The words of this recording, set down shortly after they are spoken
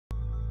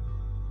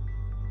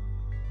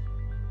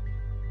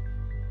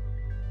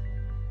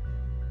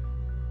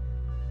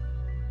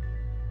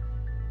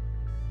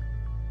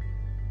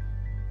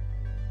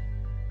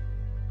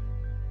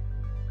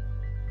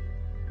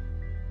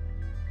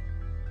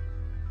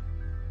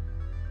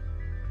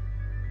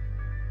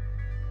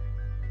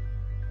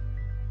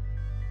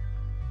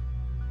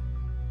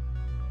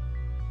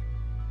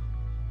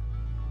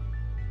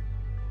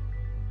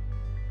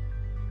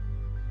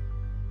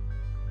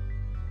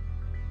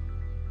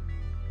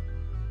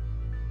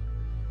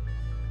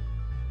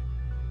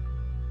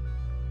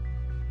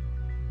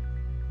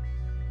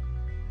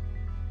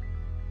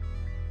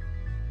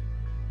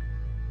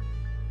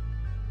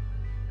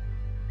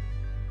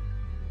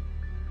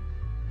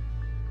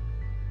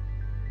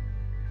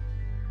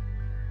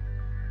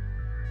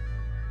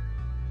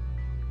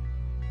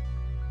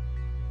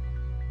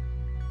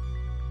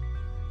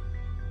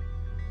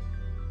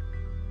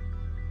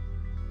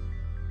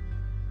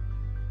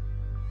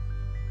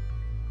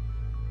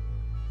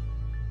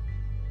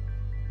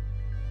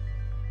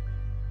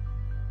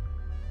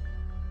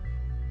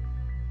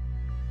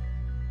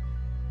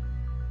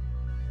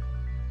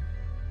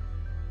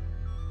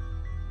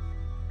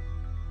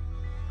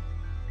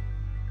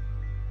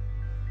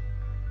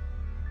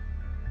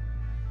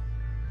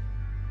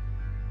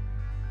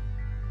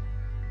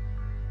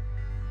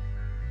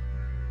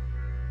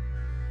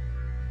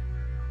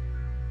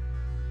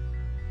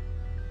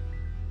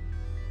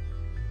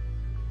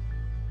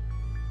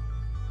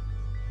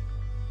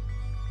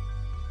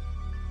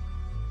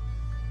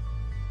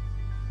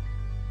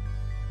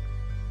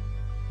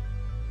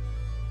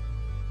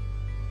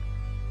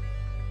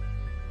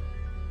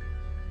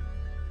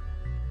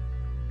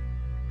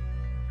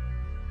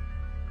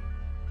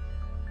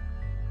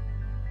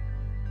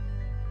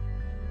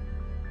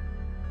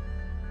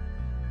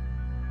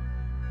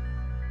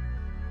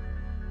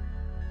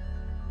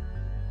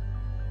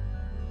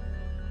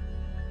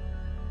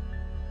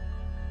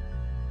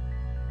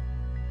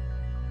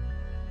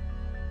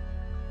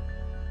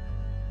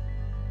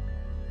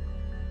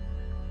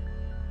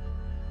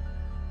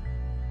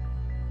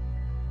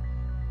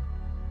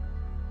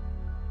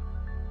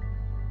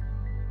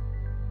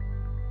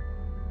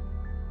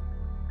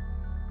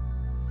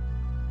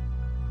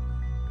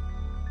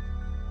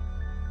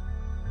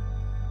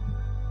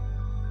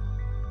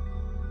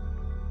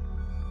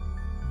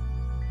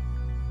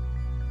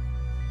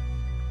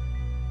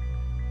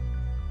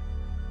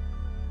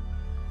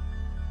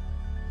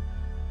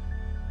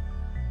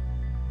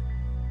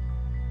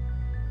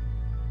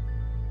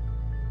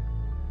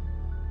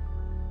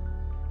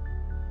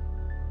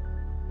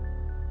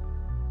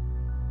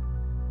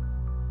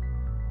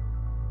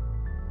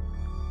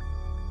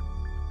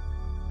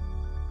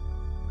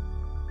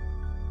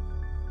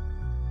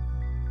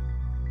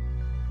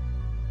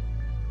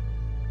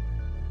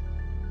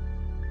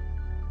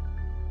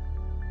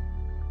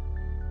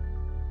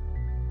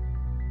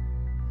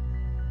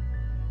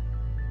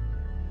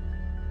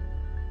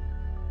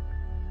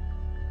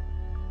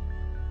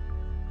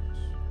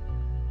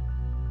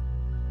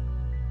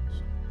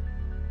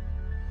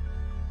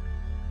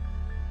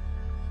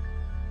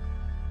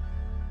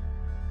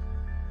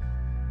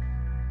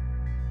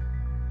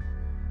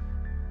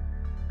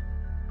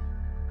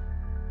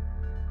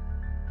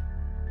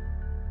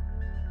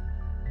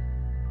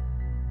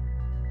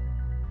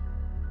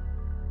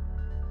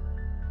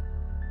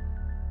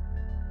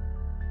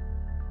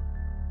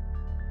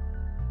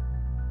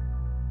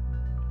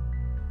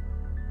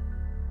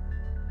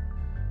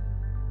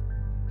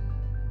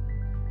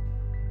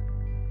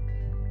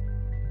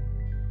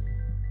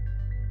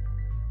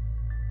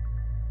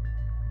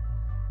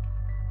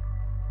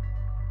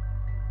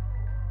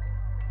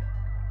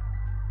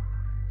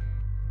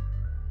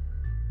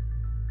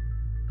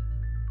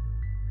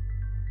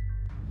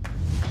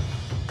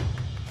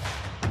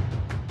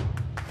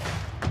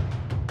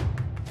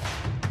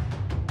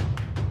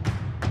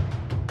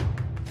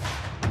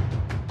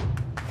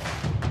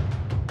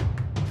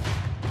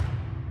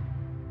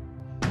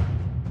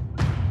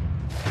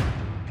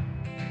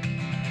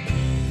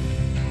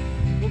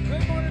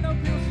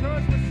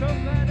so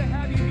glad to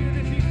have you here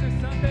this Easter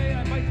Sunday.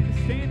 I invite you to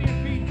stand to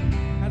your feet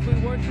as we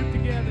worship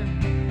together.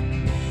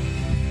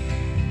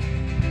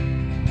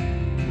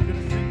 We're going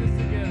to sing this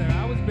together.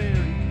 I was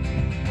buried.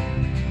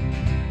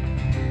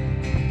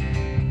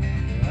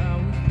 I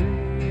was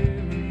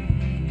buried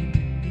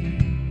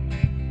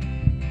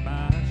in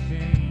my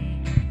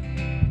shame.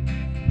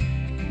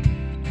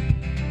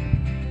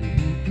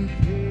 Who could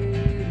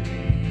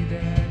carry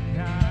that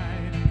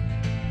kind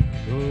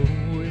of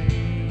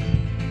weight?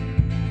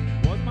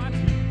 Was my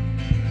team?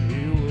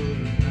 It was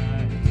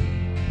not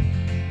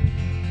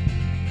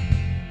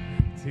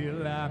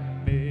till I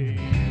made.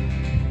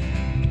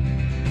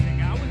 Sing,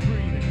 I was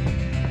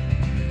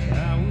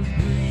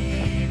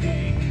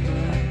breathing,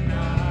 but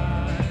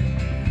not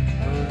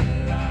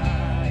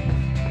alive.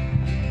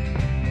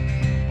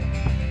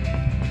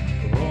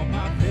 All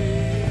my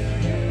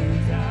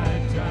failures I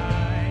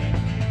tried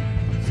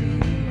to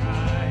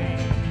hide.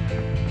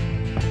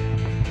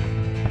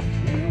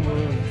 It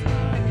was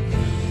not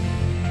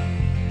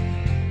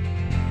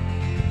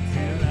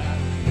till I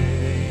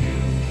met you.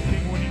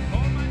 Sing, when you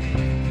called my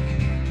name,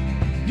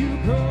 you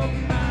called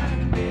my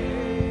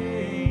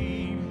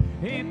name,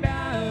 and I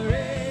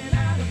ran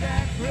out of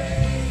that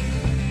grave,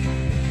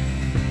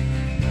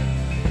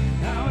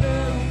 out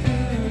of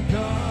the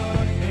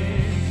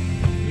darkness,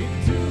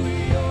 into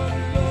your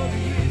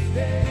glorious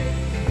day.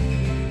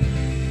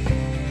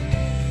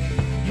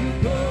 You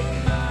called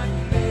my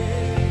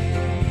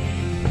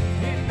name,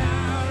 and I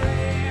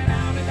ran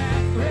out of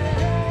that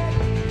grave,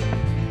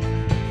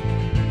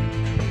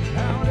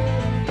 out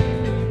of the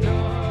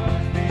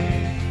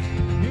darkness,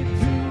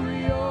 into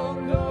your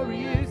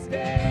glorious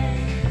day.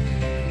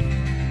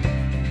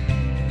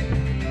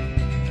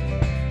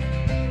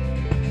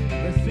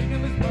 Let's sing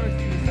of His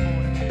mercy this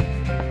morning.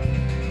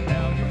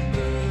 Now your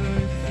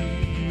mercy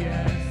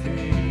has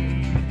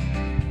saved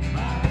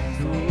my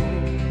soul.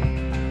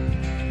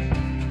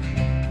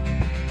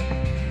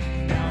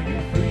 Now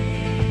your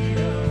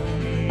freedom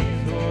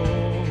is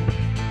all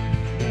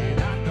that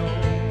I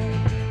know.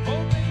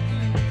 Only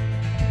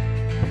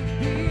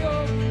you,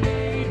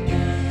 only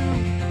you.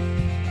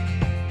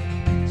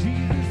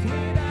 Jesus,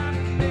 when I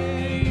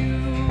met you,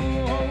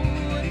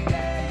 holy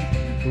day,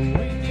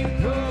 when you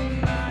called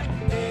my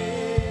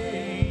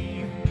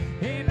name,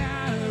 and I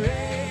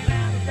ran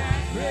out of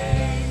that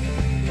grave,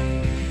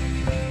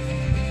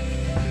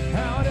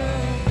 out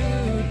of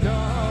the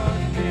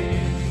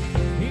darkness,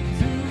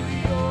 into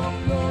your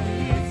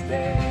glorious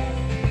day.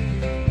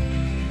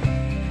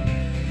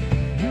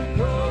 You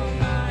called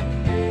my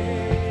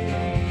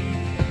name,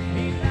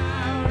 and I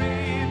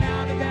ran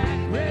out of that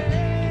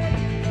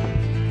grave,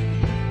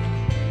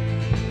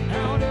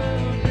 out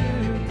of the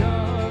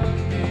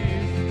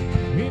darkness,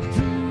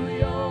 into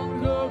your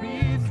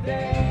glorious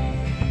day.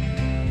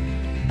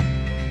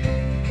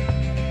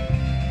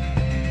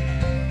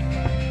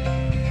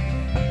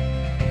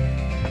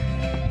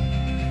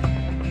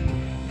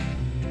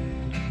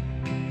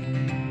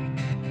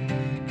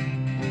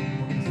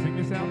 We're gonna sing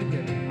this out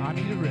together. I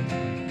need a rescue.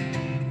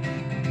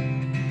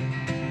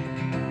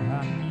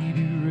 I need a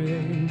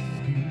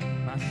rescue.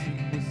 My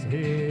sin was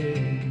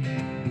heavy.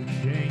 The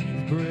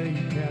chains break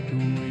at the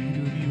weight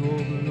of your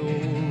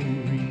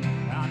glory.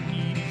 I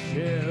needed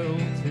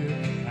shelter.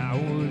 I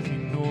was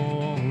an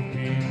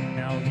orphan.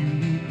 Now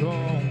you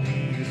call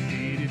me a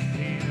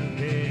citizen of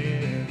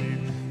heaven.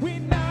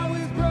 When I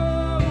was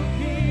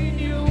broken,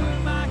 you were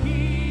my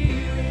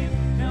healing.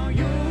 Now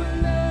your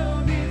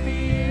love is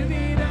the air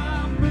that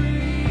I'm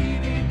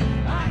breathing.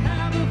 I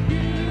have a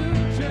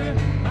future.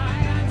 My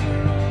eyes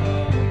are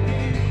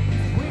open.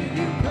 When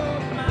you call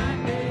my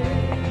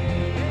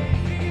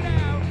name, sing it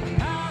out.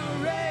 I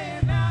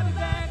ran out of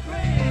that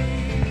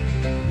grave,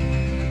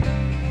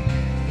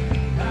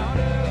 out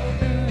of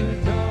the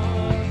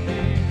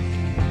darkness,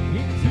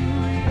 into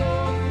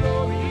your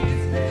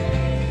glorious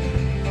day.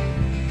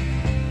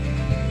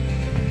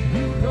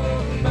 You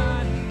called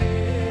my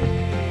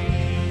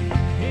name,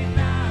 and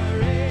I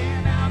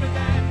ran out of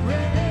that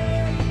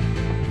grave,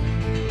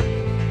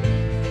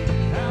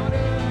 out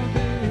of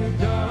the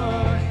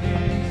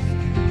darkness,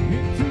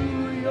 into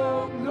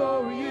your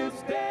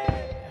glorious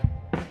day.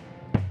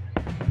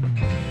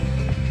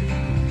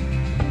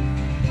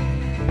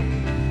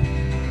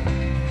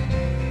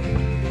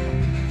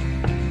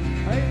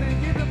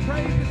 Amen. Give them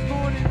praise this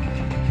morning.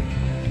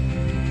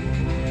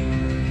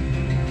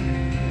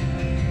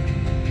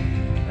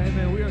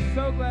 Amen. We are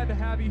so glad to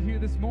have you here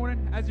this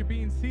morning. As you're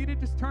being seated,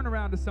 just turn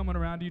around to someone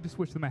around you. Just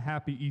wish them a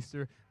happy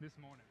Easter this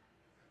morning.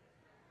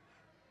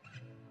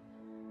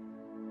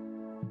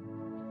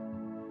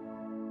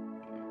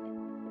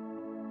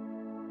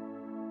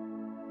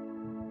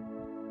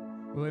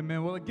 Well,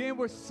 amen. Well, again,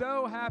 we're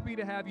so happy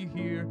to have you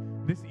here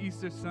this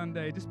Easter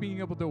Sunday, just being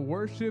able to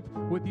worship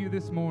with you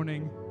this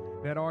morning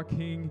that our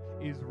King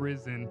is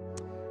risen.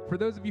 For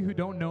those of you who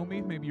don't know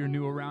me, maybe you're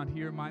new around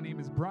here, my name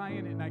is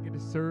Brian, and I get to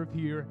serve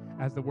here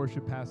as the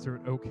worship pastor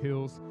at Oak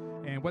Hills.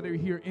 And whether you're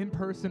here in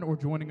person or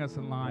joining us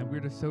online, we're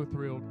just so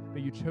thrilled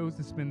that you chose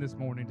to spend this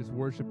morning just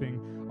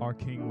worshiping our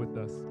King with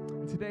us.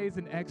 And today is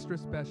an extra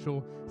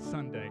special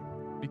Sunday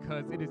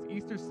because it is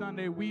Easter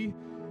Sunday. We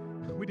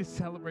just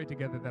celebrate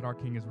together that our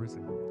King is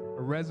risen,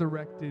 a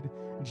resurrected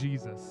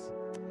Jesus.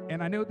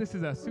 And I know this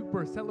is a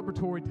super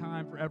celebratory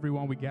time for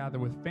everyone. We gather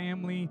with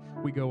family,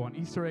 we go on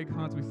Easter egg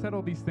hunts, we set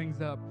all these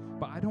things up,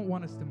 but I don't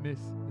want us to miss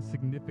the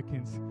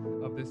significance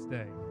of this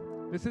day.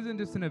 This isn't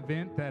just an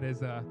event that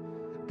is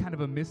kind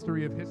of a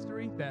mystery of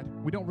history that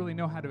we don't really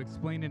know how to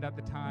explain it at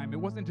the time. It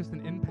wasn't just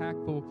an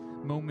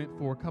impactful moment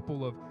for a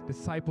couple of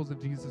disciples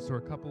of Jesus or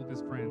a couple of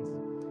his friends.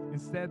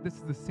 Instead, this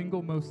is the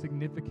single most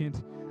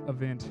significant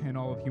event in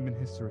all of human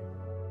history.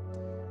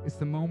 It's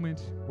the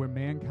moment where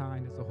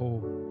mankind as a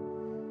whole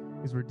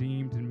is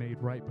redeemed and made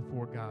right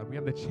before God. We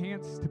have the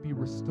chance to be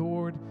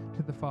restored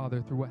to the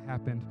Father through what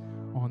happened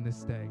on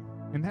this day.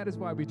 And that is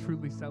why we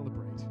truly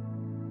celebrate.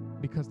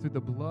 Because through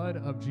the blood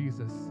of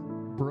Jesus,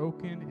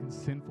 broken and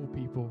sinful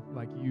people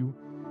like you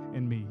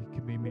and me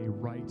can be made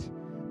right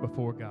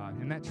before God.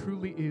 And that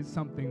truly is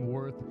something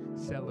worth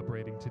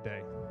celebrating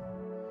today.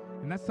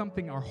 And that's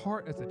something our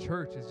heart as a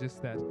church is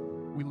just that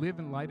we live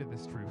in light of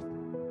this truth,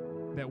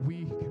 that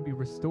we can be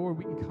restored,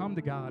 we can come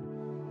to God,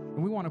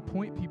 and we want to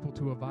point people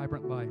to a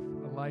vibrant life,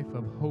 a life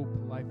of hope,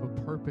 a life of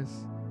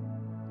purpose,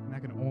 and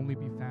that can only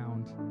be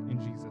found in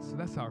Jesus. So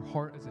that's our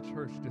heart as a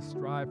church, to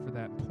strive for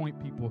that and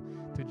point people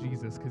to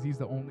Jesus because he's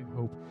the only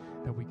hope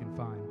that we can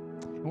find.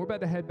 And we're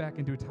about to head back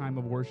into a time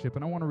of worship,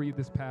 and I want to read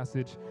this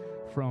passage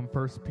from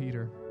 1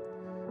 Peter,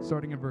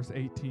 starting in verse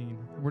 18.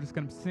 We're just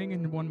going to sing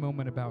in one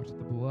moment about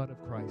the blood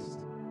of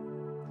Christ.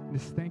 And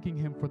just thanking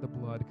him for the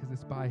blood, because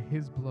it's by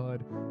his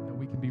blood that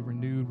we can be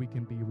renewed, we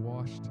can be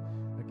washed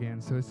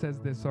again. So it says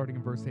this, starting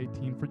in verse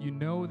 18, "For you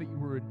know that you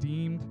were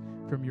redeemed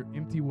from your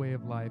empty way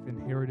of life,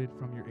 inherited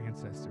from your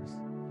ancestors,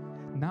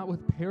 not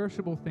with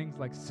perishable things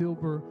like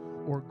silver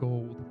or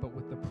gold, but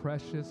with the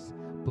precious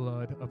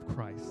blood of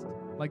Christ,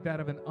 like that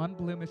of an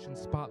unblemished and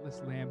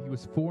spotless lamb. He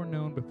was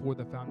foreknown before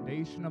the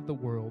foundation of the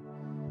world,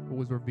 but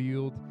was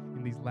revealed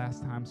in these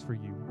last times for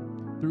you.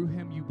 Through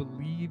him you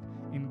believe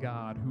in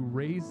God, who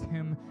raised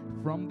him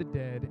from the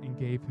dead and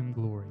gave him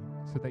glory,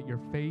 so that your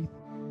faith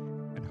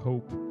and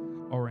hope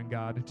are in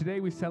God." And today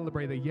we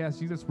celebrate that, yes,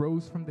 Jesus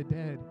rose from the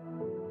dead,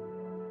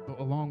 but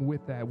along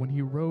with that, when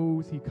he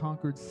rose, he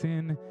conquered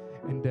sin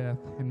and death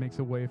and makes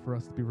a way for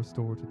us to be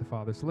restored to the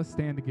Father. So let's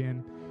stand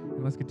again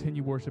and let's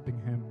continue worshiping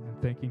him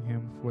and thanking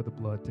him for the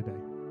blood today.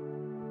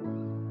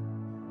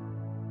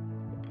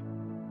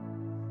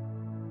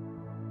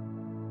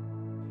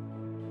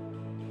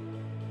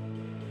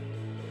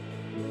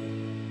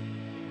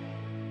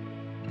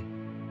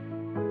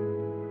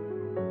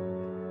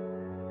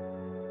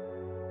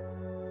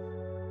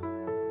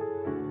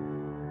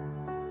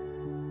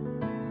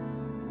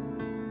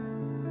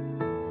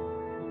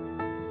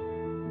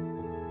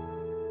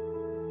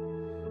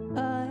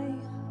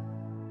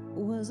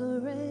 Was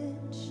a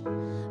wretch,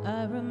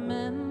 I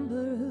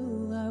remember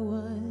who I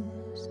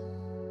was.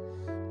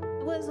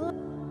 I was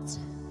lost,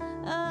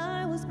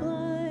 I was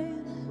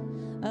blind,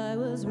 I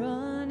was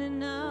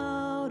running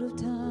out of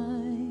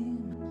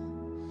time.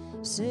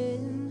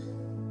 Sin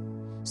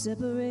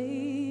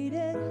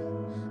separated,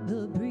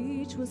 the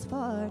breach was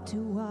far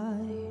too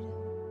wide.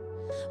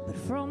 But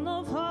from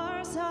the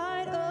far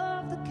side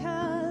of the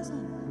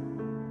chasm,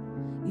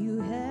 you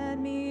had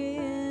me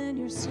in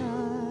your side.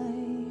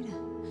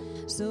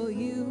 So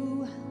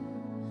you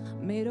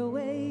made a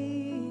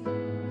way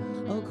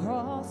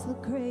across the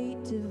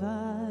great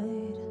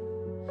divide,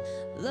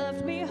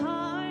 left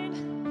behind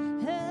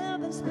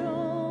heaven's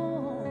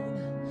throne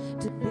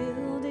to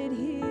build it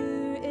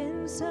here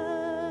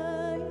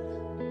inside.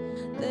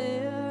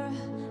 There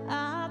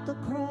at the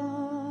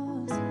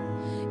cross,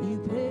 you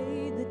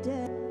paid the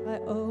debt I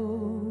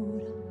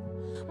owed,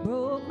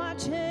 broke my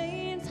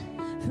chains,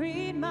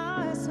 freed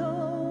my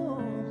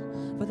soul.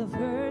 For the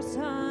first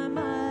time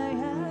I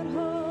had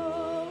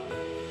hope.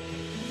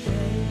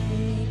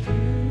 Thank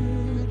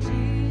you,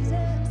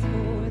 Jesus,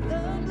 for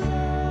the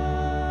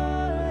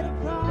blood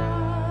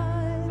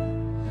applied.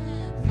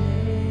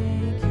 Thank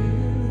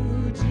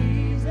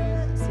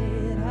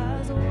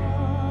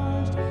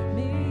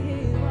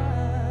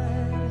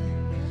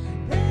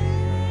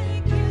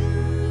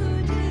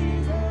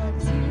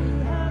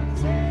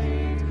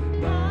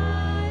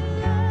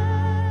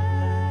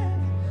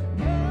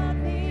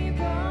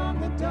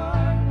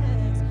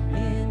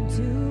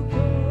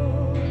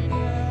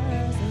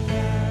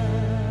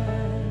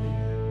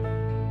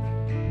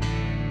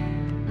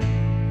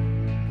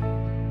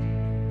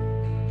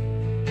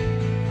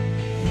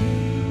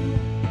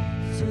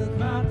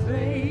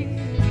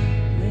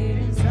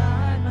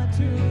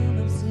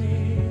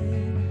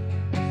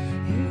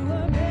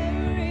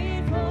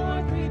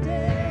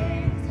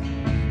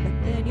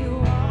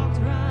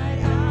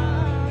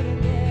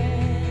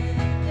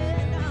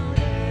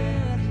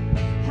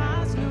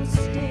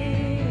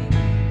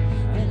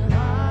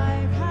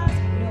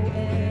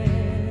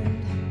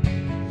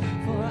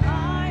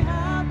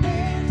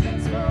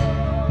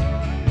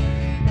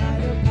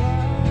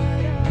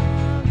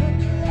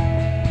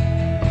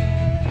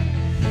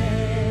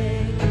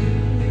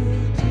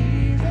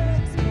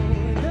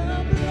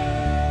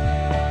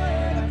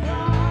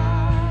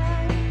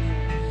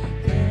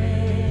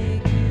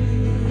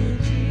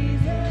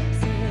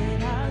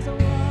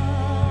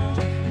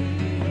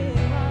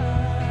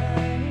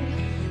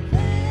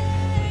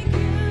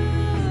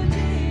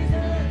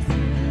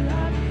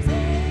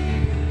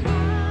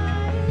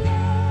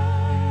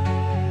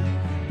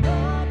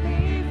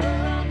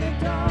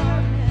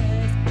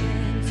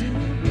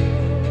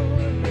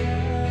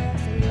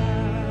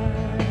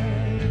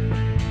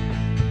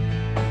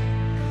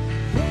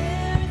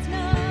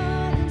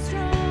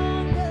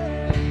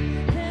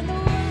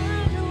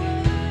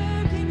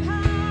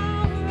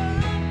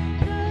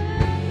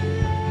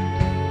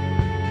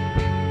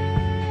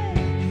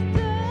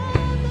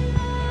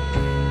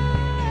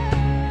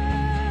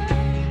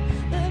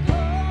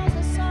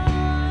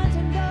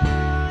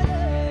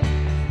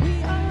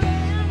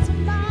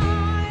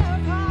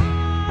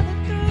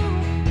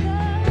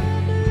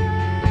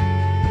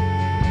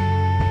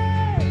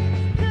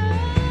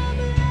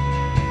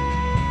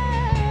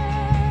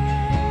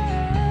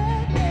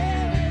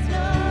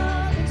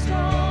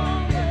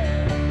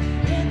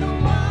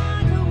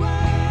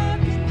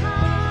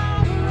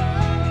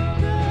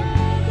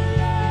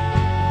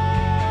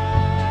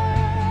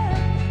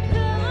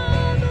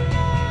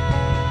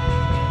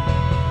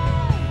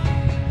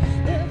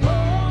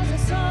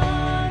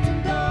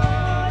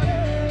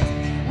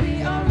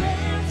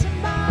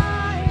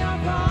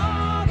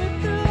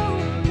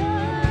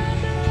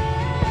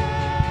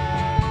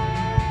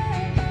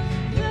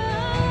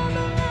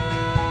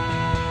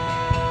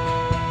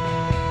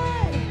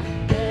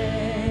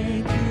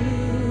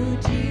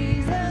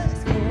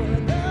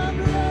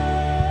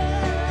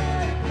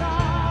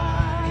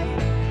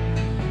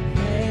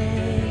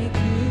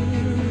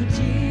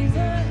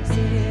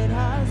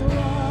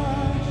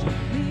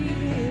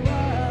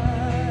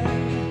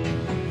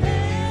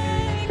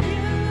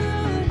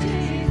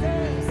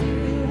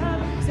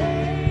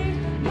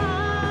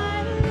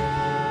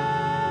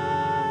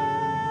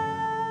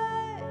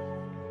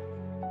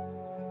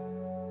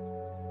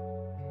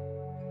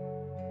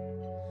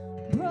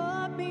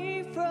brought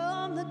me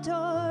from the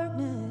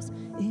darkness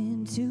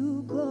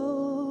into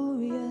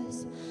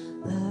glorious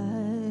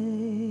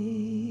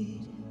light.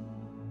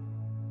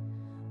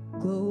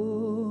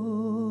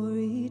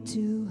 Glory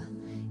to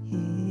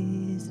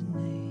his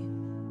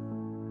name.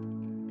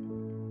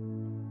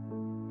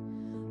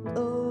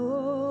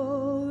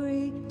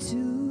 Glory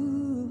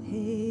to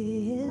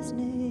his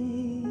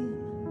name.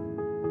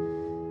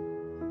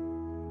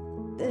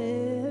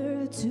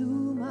 There to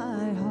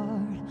my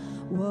heart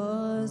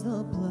was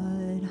the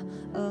blood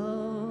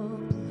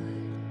of blood.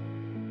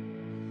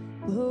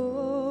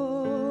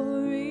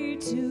 Glory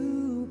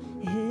to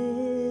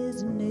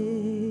his name.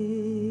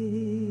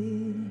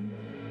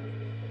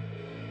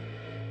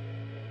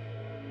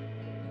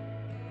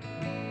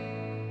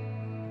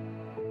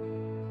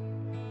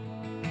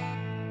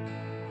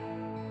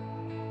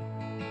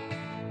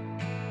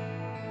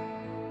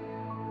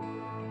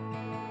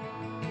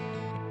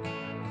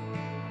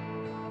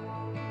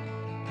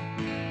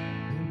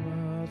 There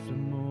was a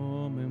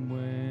moment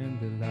when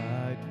the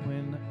light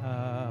went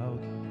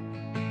out,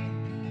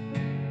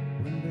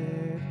 when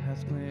death has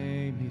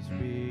claimed his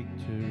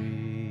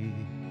victory.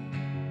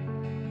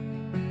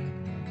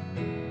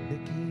 The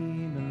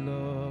King of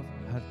love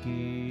had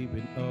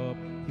given up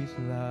his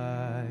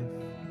life,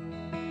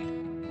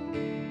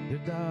 the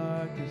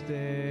darkest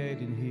dead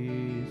in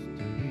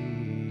history.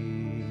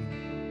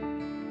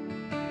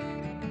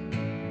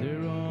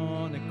 There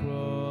on a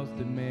cross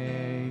the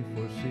made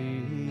for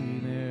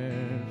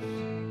sinners,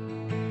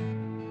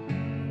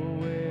 for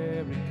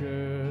every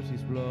curse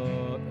his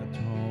blood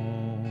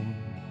atoned.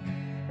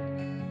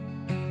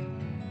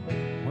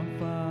 One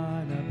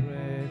final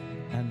breath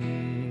and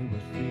it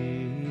was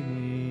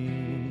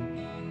finished,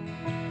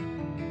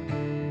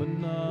 but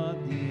not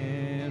the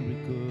end we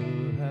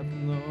could have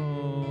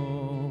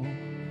known.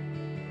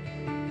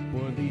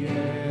 For the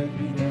earth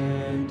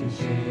began to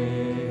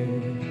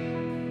shake,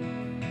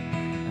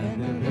 and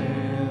the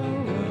veil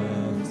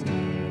was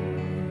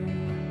torn.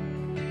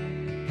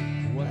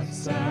 What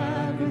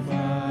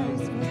sacrifice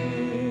was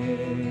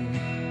made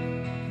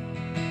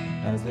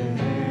as the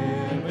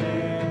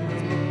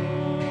heavens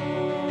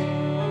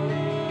roared.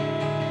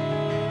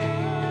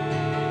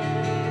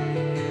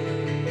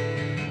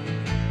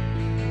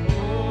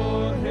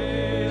 Oh,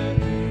 hail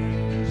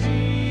King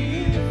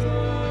Jesus!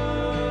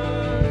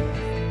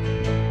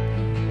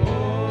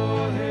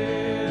 Oh,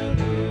 hail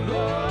the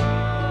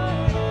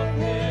Lord of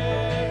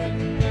heaven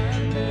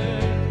and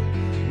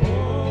earth!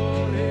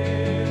 Oh,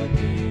 hail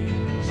King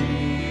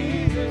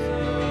Jesus!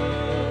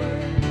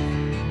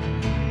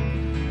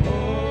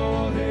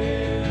 Oh,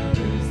 hail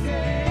the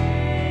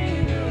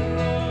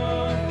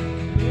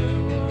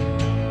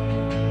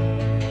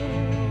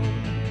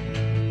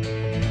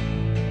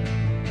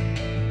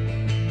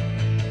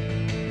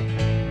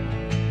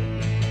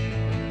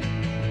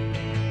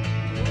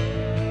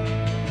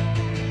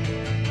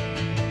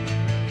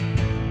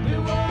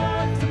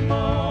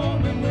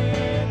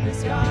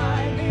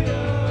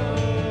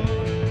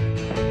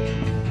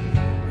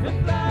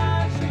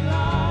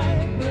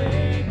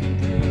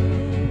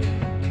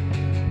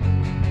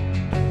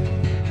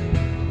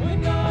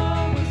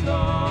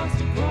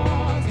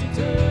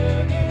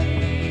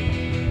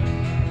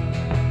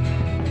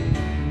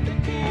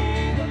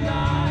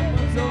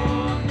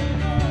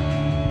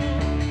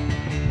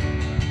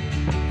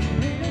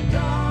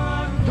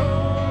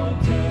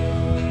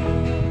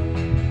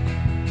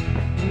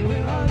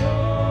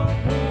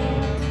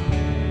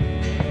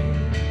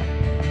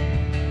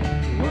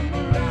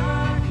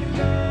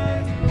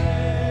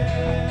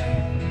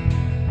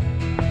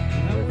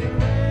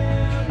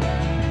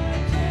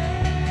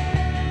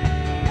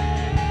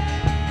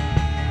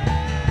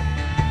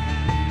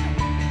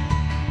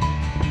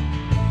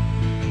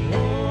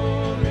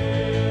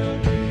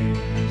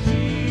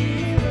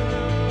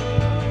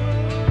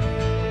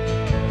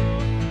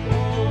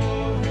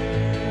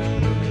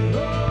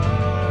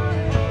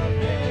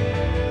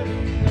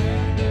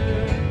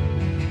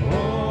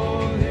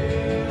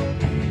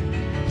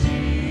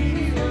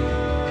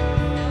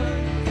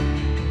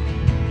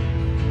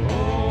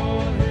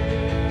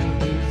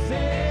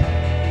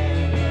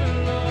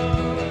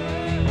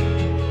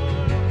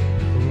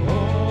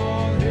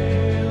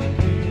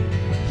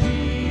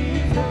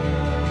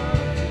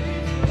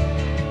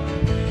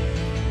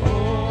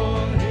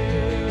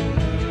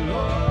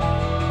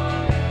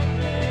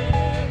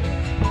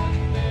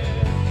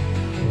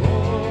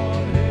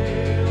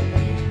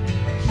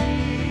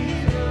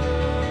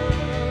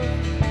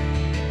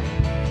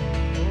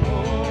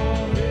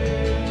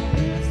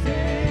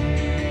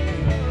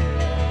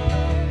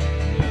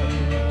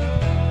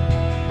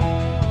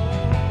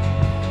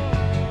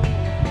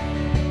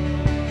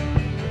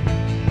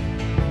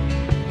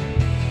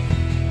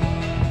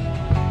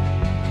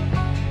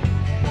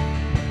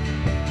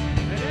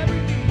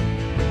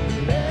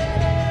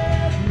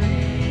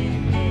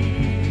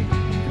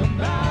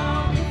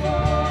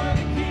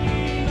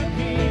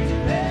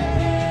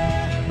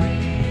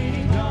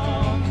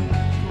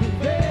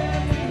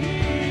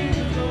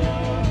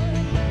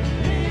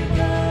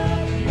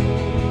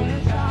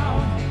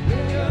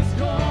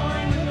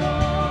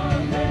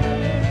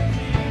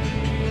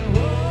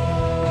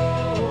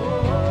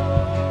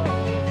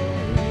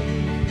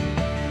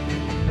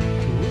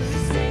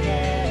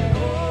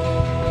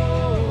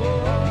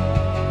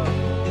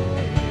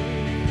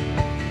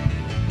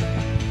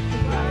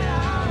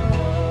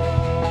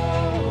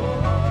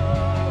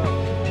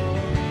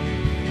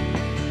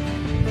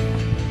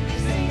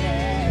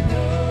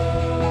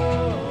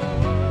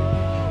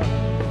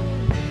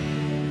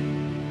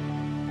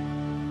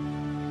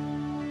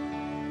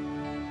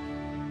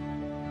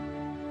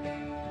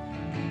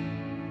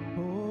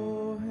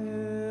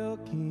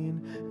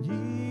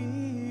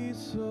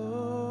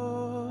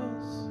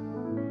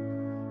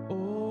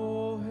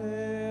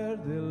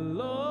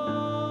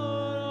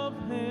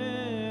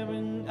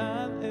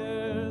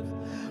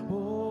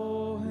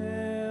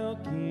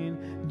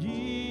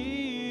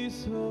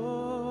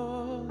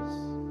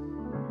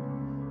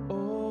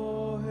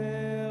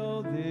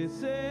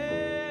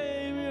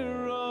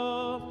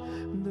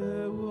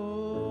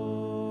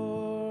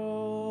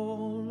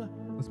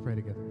pray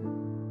together.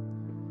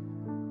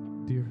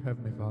 Dear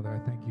Heavenly Father, I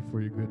thank you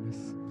for your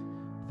goodness.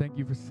 Thank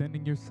you for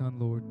sending your Son,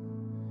 Lord,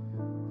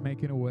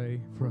 making a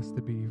way for us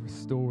to be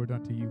restored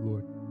unto you,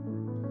 Lord.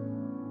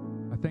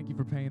 I thank you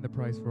for paying the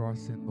price for our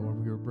sin,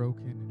 Lord. We were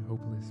broken and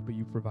hopeless, but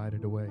you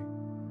provided a way.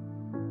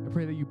 I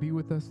pray that you be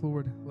with us,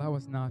 Lord. Allow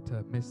us not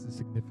to miss the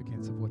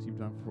significance of what you've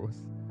done for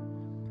us.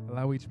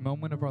 Allow each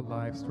moment of our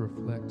lives to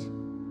reflect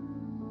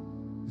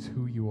just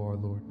who you are,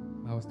 Lord.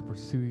 Allow us to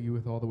pursue you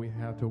with all that we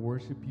have, to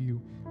worship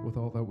you with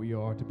all that we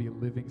are, to be a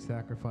living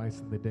sacrifice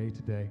in the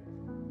day-to-day,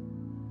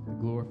 to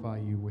glorify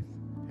you with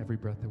every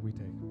breath that we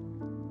take.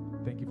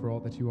 Thank you for all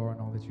that you are and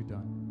all that you've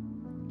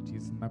done. In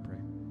Jesus' name I pray.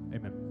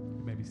 Amen.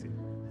 You may be seated.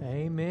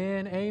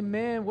 Amen.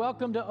 Amen.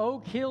 Welcome to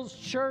Oak Hills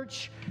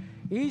Church.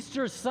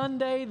 Easter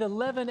Sunday, the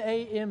 11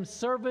 a.m.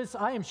 service.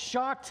 I am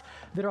shocked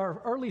that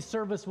our early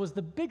service was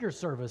the bigger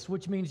service,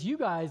 which means you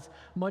guys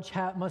must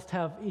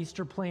have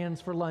Easter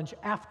plans for lunch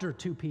after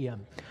 2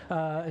 p.m.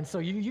 And so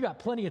you got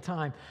plenty of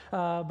time.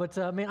 But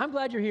man, I'm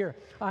glad you're here.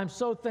 I'm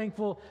so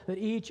thankful that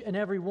each and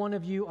every one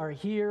of you are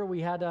here.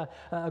 We had a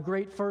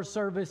great first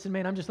service, and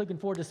man, I'm just looking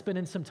forward to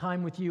spending some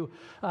time with you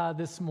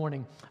this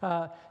morning.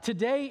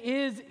 Today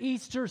is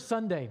Easter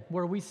Sunday,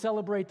 where we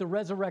celebrate the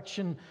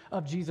resurrection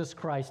of Jesus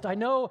Christ. I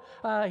know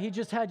he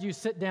just had you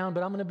sit down,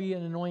 but I'm going to be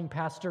an annoying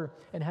pastor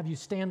and have you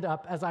stand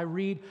up as I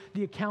read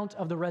the account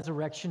of the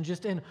resurrection,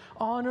 just in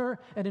honor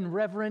and in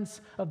reverence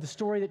of the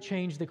story that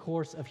changed the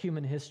course of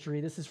human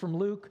history. This is from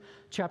Luke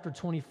chapter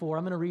 24.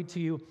 I'm going to read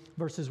to you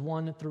verses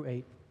 1 through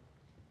 8.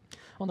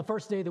 On the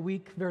first day of the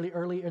week, very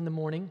early in the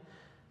morning,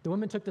 the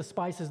women took the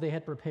spices they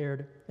had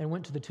prepared and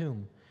went to the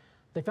tomb.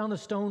 They found the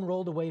stone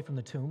rolled away from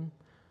the tomb,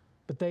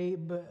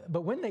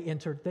 but when they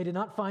entered, they did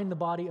not find the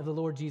body of the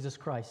Lord Jesus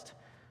Christ.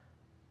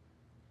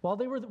 While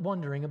they were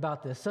wondering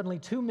about this, suddenly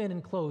 2 men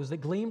in clothes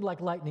that gleamed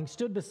like lightning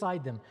stood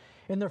beside them.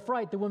 In their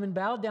fright, the women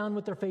bowed down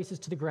with their faces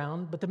to the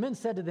ground, but the men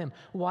said to them,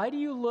 "Why do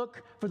you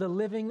look for the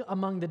living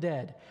among the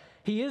dead?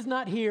 He is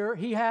not here,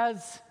 he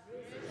has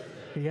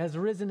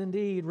risen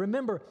indeed.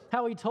 Remember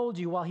how he told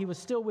you while he was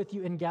still with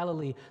you in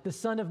Galilee, the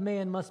Son of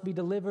Man must be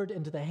delivered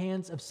into the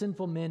hands of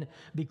sinful men,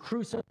 be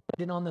crucified,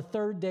 and on the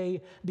third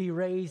day be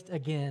raised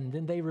again."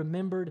 Then they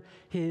remembered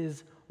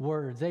his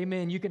words.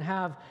 Amen. You can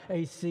have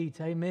a seat.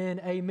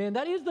 Amen. Amen.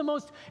 That is the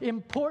most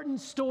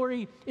important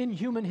story in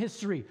human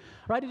history,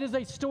 right? It is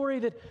a story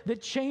that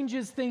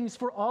changes things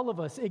for all of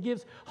us. It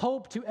gives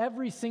hope to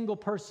every single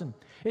person.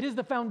 It is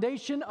the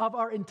foundation of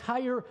our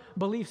entire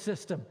belief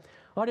system.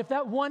 Right? If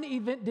that one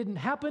event didn't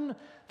happen,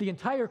 the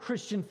entire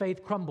Christian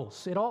faith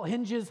crumbles. It all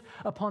hinges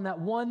upon that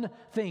one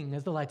thing,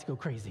 as the lights go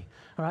crazy.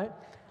 All right?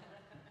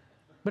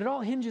 But it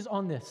all hinges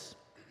on this.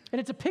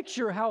 And it's a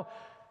picture how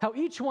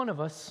each one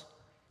of us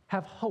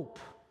have hope.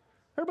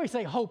 Everybody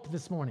say hope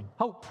this morning.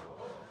 Hope.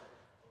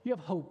 You have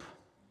hope.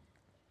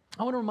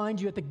 I want to remind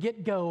you at the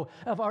get-go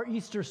of our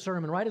Easter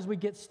sermon, right as we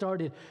get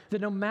started,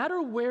 that no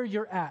matter where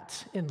you're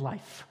at in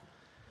life,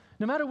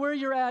 no matter where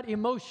you're at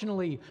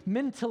emotionally,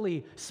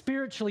 mentally,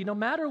 spiritually, no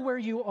matter where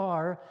you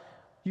are,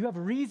 you have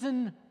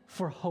reason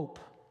for hope.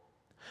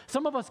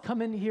 Some of us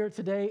come in here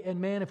today, and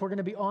man, if we're going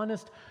to be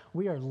honest,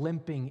 we are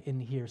limping in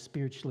here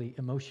spiritually,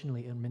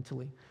 emotionally, and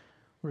mentally.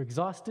 We're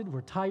exhausted,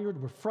 we're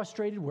tired, we're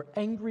frustrated, we're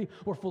angry,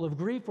 we're full of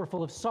grief, we're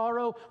full of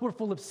sorrow, we're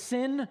full of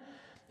sin,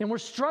 and we're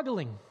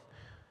struggling.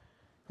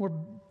 We're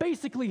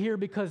basically here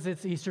because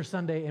it's Easter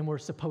Sunday and we're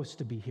supposed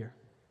to be here.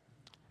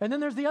 And then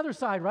there's the other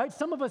side, right?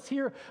 Some of us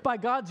here, by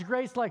God's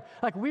grace, like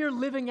we're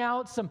living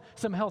out some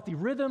healthy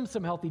rhythms,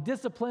 some healthy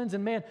disciplines,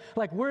 and man,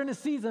 like we're in a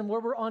season where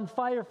we're on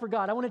fire for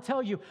God. I want to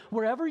tell you,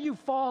 wherever you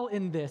fall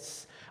in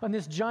this, on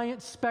this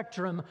giant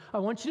spectrum, I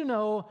want you to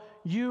know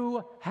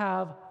you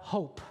have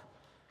hope.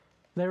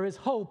 There is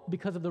hope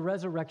because of the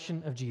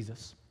resurrection of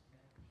Jesus.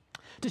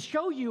 To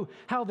show you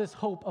how this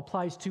hope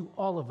applies to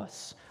all of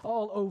us,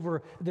 all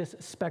over this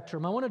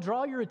spectrum, I want to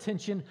draw your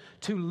attention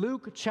to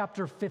Luke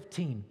chapter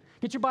 15.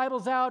 Get your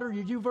Bibles out or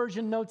your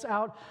YouVersion notes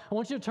out. I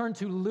want you to turn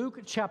to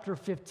Luke chapter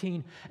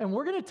 15, and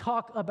we're going to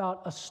talk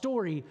about a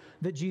story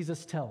that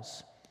Jesus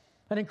tells.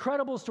 An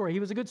incredible story. He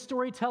was a good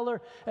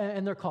storyteller,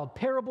 and they're called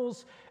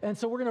parables. And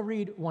so we're going to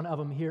read one of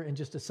them here in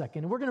just a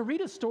second. And we're going to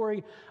read a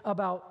story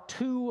about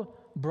two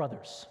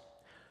brothers.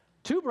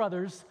 Two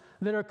brothers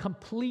that are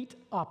complete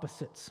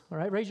opposites, all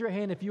right? Raise your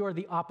hand if you are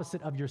the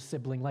opposite of your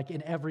sibling, like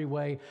in every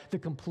way, the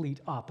complete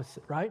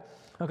opposite, right?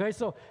 Okay,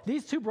 so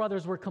these two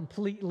brothers were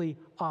completely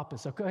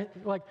opposite, okay?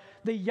 Like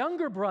the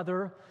younger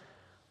brother,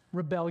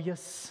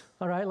 rebellious,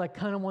 all right? Like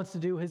kind of wants to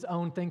do his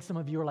own thing. Some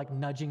of you are like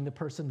nudging the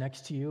person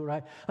next to you,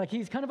 right? Like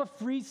he's kind of a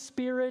free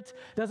spirit,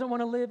 doesn't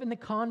want to live in the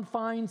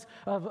confines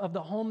of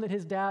the home that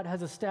his dad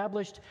has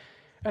established.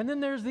 And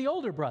then there's the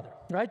older brother,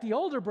 right? The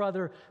older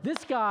brother,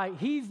 this guy,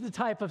 he's the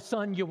type of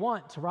son you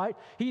want, right?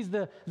 He's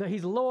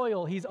he's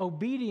loyal, he's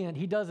obedient,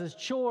 he does his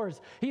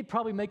chores. He'd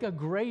probably make a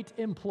great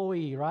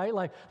employee, right?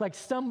 Like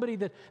somebody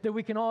that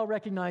we can all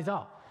recognize,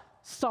 oh,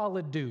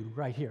 solid dude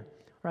right here,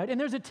 right? And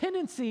there's a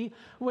tendency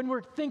when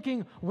we're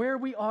thinking where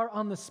we are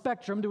on the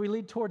spectrum, do we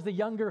lead towards the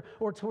younger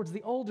or towards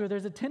the older?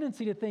 There's a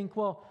tendency to think,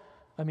 well,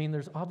 I mean,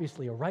 there's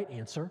obviously a right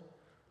answer,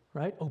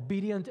 right?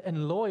 Obedient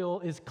and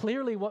loyal is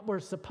clearly what we're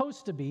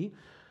supposed to be.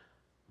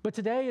 But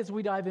today, as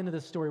we dive into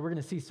this story, we're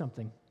going to see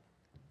something.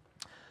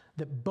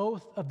 That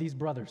both of these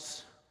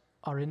brothers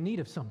are in need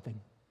of something.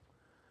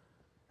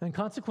 And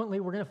consequently,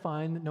 we're going to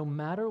find that no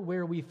matter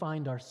where we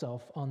find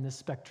ourselves on this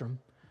spectrum,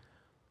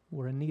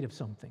 we're in need of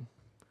something.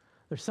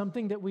 There's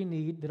something that we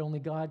need that only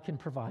God can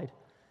provide.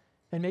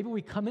 And maybe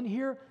we come in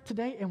here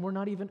today and we're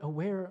not even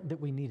aware that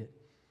we need it.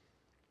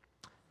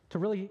 To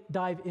really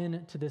dive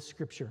into this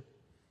scripture,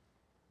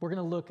 we're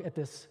going to look at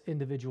this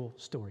individual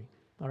story.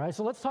 All right,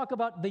 so let's talk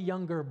about the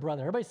younger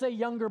brother. Everybody say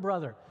younger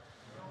brother.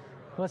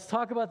 Let's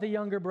talk about the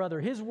younger brother.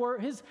 His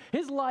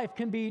life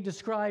can be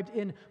described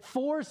in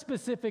 4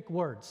 specific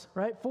words,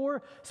 right?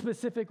 4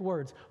 specific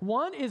words.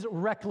 One is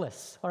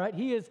reckless, all right?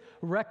 He is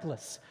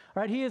reckless,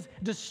 all right? He is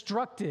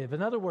destructive.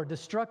 Another word,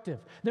 destructive.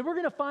 Then we're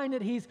going to find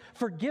that he's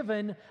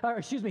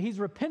he's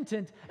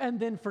repentant and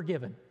then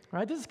forgiven. All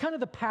right, this is kind of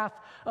the path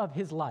of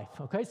his life,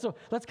 okay? So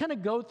let's kind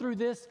of go through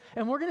this,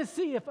 and we're going to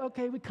see if,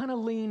 we kind of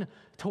lean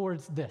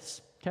towards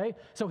this, okay?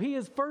 So he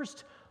is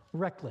first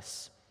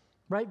reckless.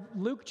 Right?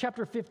 Luke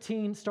chapter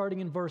 15,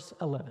 starting in verse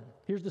 11.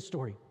 Here's the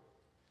story.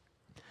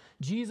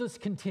 Jesus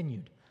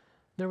continued,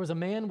 "There was a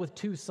man with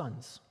 2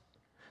 sons.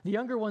 The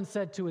younger one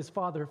said to his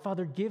father,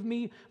 'Father, give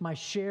me my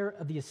share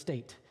of the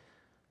estate.'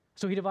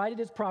 So he divided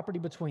his property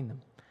between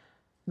them.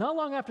 Not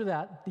long after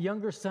that, the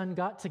younger son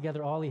got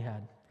together all he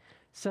had,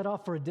 set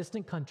off for a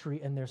distant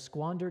country, and there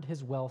squandered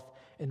his wealth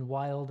in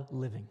wild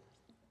living."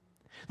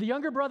 The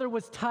younger brother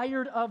was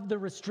tired of the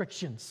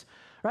restrictions.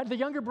 Right? The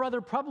younger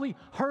brother probably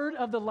heard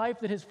of the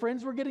life that his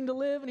friends were getting to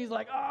live, and he's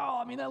like,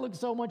 that looks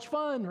so much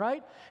fun,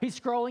 right? He's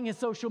scrolling his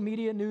social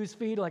media news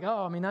feed like,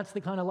 that's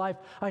the kind of life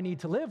I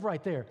need to live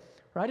right there,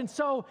 right? And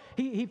so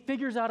he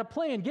figures out a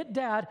plan, get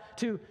dad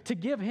to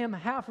give him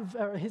half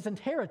of his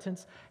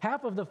inheritance,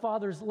 half of the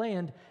father's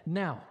land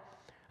now.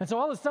 And so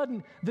all of a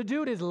sudden, the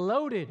dude is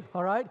loaded,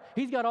 all right?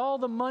 He's got all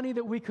the money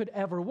that we could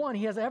ever want.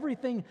 He has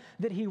everything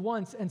that he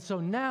wants, and so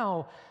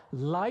now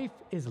life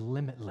is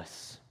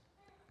limitless.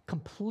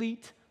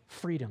 Complete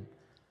freedom.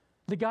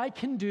 The guy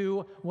can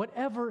do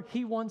whatever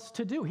he wants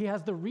to do. He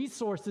has the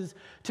resources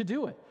to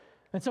do it.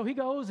 And so he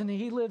goes and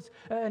he lives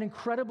an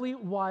incredibly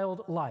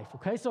wild life,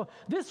 okay? So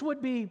this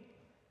would be,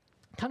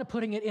 kind of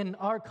putting it in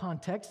our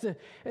context,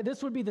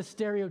 this would be the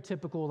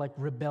stereotypical,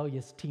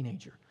 rebellious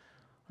teenager,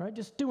 right?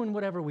 Just doing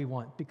whatever we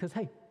want because,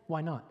 hey,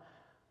 why not?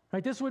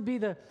 Right? This would be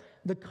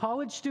the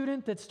college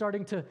student that's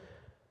starting to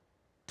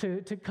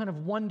kind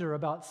of wonder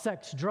about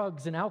sex,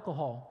 drugs, and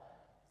alcohol.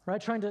 Right,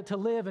 trying to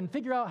live and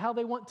figure out how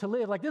they want to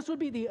live. This would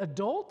be the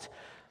adult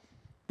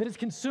that is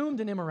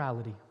consumed in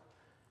immorality,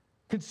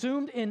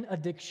 consumed in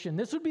addiction.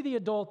 This would be the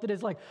adult that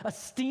is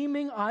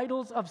esteeming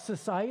idols of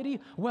society,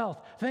 wealth,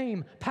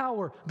 fame,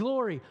 power,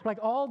 glory,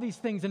 all these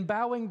things and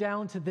bowing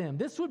down to them.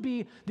 This would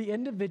be the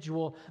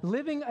individual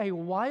living a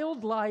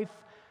wild life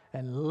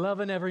and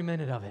loving every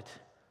minute of it,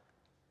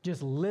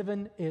 just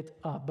living it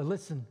up. But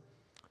listen,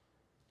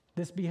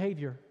 this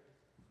behavior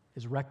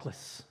is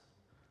reckless.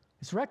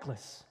 It's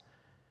reckless.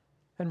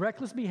 And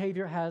reckless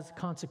behavior has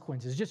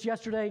consequences. Just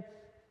yesterday,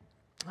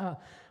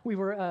 we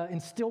were in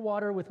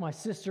Stillwater with my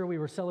sister. We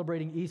were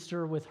celebrating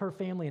Easter with her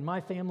family and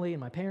my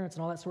parents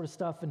and all that sort of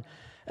stuff.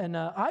 And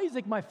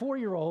Isaac, my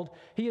 4-year-old,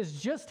 he has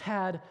just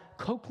had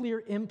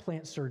cochlear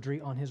implant surgery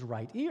on his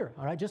right ear.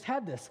 All right, just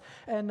had this.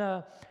 And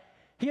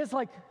he has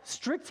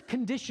strict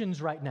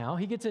conditions right now.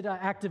 He gets it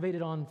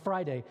activated on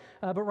Friday.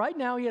 But right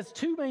now, he has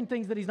 2 main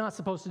things that he's not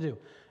supposed to do.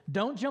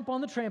 Don't jump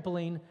on the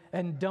trampoline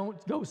and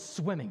don't go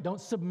swimming.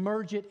 Don't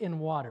submerge it in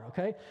water,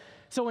 okay?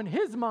 So in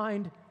his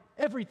mind,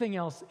 everything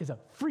else is a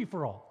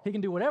free-for-all. He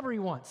can do whatever he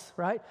wants,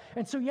 right?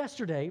 And so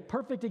yesterday,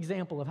 perfect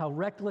example of how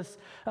reckless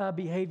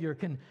behavior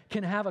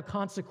can have a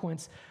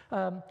consequence.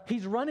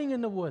 He's running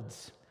in the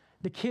woods.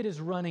 The kid is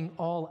running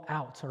all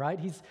out, all right?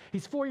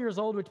 He's 4 years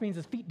old, which means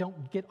his feet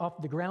don't get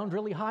off the ground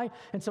really high,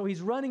 and so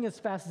he's running as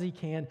fast as he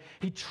can.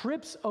 He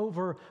trips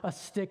over a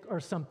stick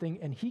or something,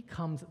 and he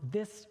comes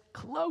this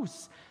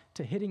close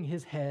to hitting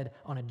his head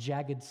on a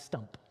jagged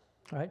stump,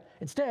 all right?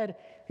 Instead,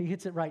 he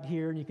hits it right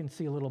here, and you can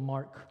see a little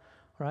mark,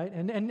 right?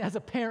 And as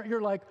a parent,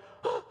 you're like,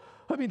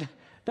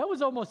 that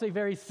was almost a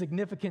very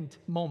significant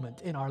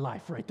moment in our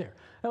life right there.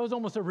 That was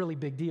almost a really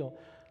big deal.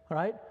 All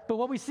right? But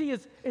what we see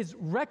is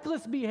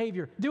reckless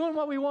behavior, doing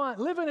what we want,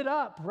 living it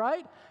up,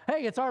 right?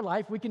 Hey, it's our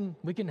life. We can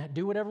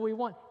do whatever we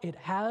want. It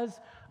has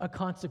a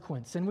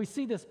consequence. And we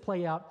see this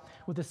play out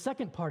with the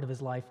second part of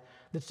his life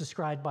that's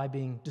described by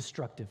being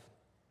destructive.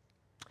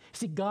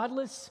 See,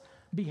 godless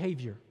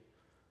behavior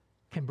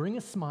can bring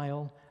a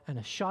smile and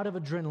a shot of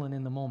adrenaline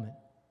in the moment.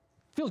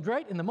 Feels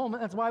great in the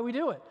moment. That's why we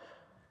do it,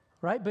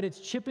 right? But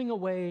it's chipping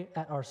away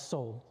at our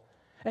soul.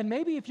 And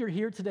maybe if you're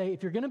here today,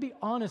 if you're going to be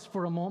honest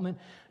for a moment,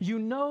 you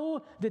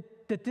know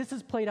that this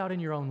has played out in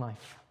your own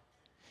life.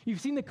 You've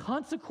seen the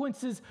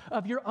consequences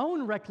of your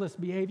own reckless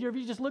behavior if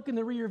you just look in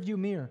the rearview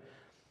mirror,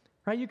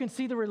 right? You can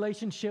see the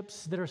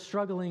relationships that are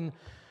struggling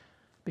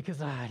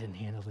because I didn't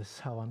handle this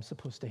how I'm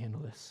supposed to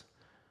handle this.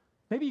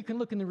 Maybe you can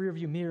look in the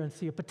rearview mirror and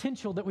see a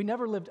potential that we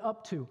never lived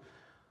up to.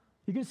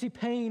 You can see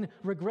pain,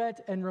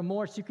 regret, and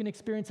remorse. You can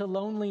experience a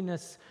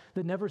loneliness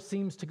that never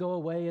seems to go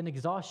away, an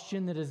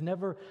exhaustion that is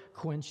never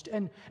quenched.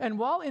 And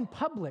while in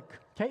public,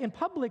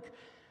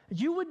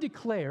 you would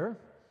declare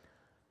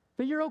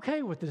that you're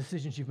okay with the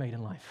decisions you've made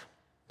in life.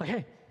 Like,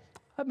 hey,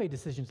 I've made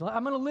decisions.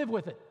 I'm going to live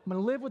with it. I'm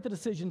going to live with the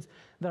decisions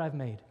that I've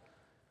made.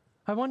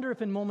 I wonder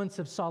if in moments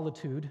of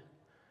solitude,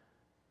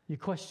 you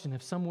question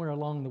if somewhere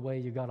along the way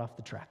you got off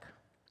the track.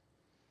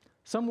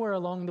 Somewhere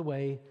along the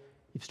way,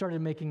 you've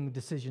started making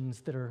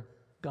decisions that are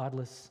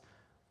godless,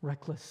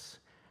 reckless,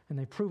 and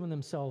they've proven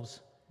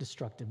themselves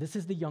destructive. This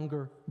is the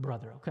younger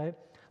brother, okay?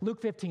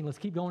 Luke 15, let's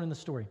keep going in the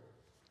story.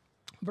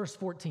 Verse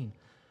 14.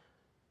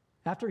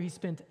 After he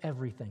spent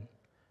everything,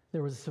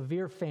 there was a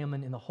severe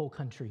famine in the whole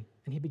country,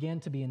 and he began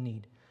to be in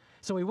need.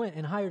 So he went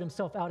and hired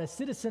himself out a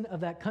citizen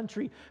of that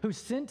country who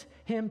sent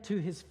him to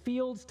his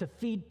fields to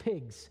feed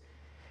pigs.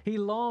 He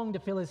longed to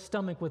fill his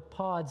stomach with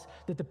pods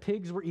that the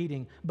pigs were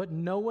eating, but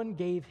no one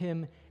gave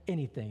him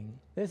anything.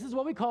 This is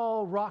what we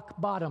call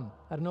rock bottom.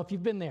 I don't know if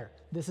you've been there.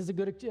 This is a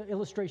good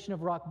illustration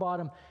of rock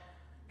bottom.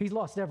 He's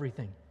lost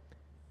everything.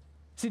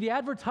 See, the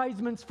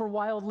advertisements for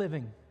wild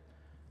living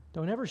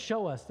don't ever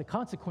show us the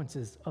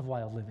consequences of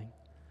wild living.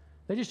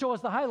 They just show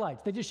us the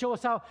highlights. They just show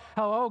us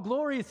how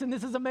glorious and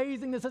this is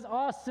amazing, this is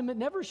awesome. It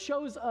never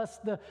shows us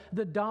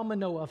the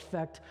domino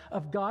effect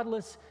of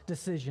godless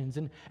decisions.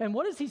 And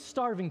what is he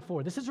starving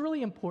for? This is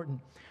really important.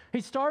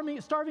 He's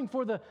starving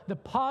for the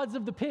pods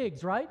of the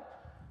pigs, right?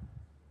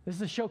 This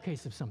is a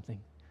showcase of something.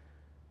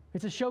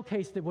 It's a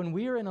showcase that when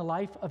we are in a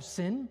life of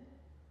sin,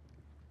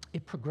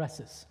 it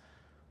progresses.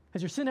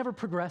 Has your sin ever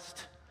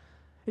progressed?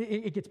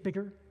 It gets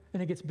bigger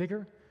and it gets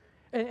bigger.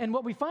 And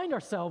what we find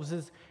ourselves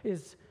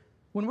is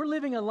when we're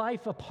living a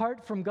life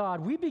apart from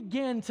God, we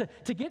begin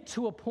to get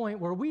to a point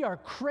where we are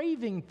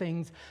craving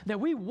things that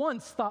we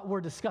once thought were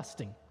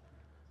disgusting.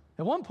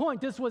 At one point,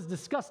 this was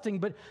disgusting,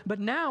 but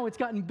now it's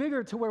gotten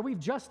bigger to where we've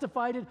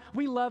justified it.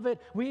 We love it.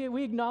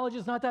 We acknowledge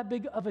it's not that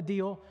big of a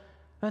deal.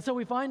 And so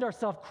we find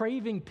ourselves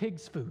craving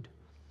pig's food,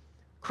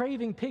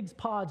 craving pig's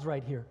pods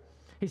right here.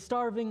 He's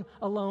starving,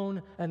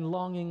 alone, and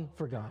longing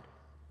for God.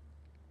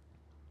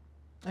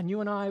 And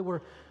you and I,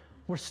 we're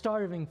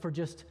starving for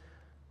just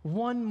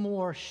one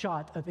more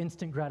shot of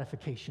instant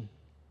gratification.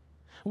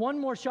 One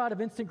more shot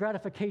of instant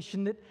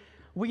gratification that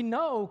we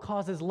know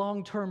causes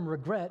long-term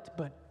regret,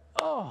 but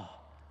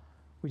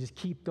we just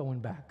keep going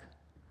back.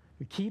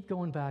 We keep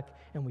going back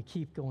and we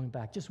keep going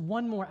back. Just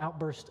one more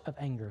outburst of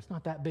anger. It's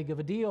not that big of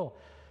a deal.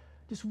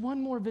 Just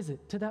one more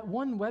visit to that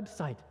one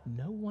website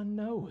no one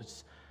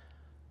knows.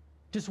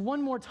 Just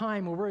one more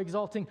time where we're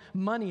exalting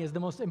money as the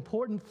most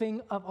important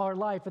thing of our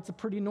life. It's a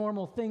pretty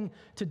normal thing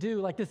to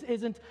do. Like, this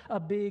isn't a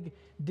big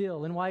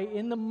deal. And why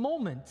in the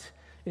moment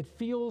it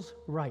feels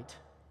right,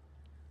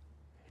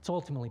 it's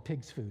ultimately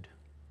pig's food.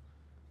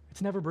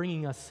 It's never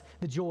bringing us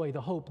the joy,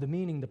 the hope, the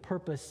meaning, the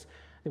purpose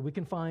that we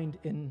can find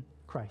in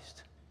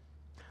Christ.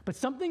 But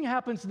something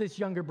happens to this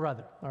younger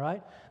brother, all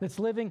right, that's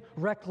living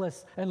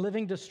reckless and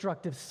living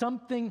destructive.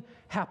 Something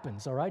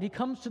happens, all right? He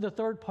comes to the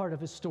third part of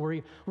his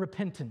story,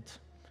 repentant.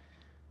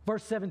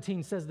 Verse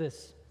 17 says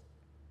this: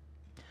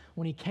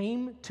 when he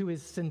came to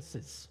his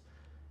senses,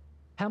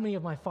 how many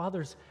of my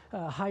father's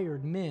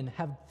hired men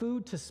have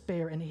food to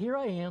spare, and here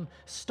I am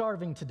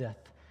starving to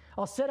death?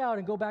 I'll set out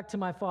and go back to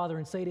my father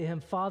and say to him,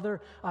 Father,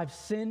 I've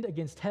sinned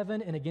against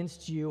heaven and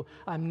against you.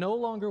 I'm no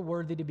longer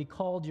worthy to be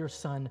called your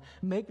son.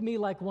 Make me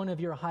like one of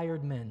your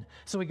hired men.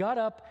 So he got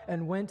up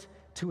and went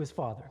to his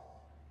father.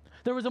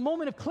 There was a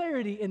moment of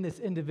clarity in this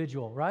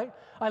individual, right?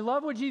 I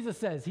love what Jesus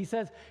says. He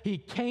says he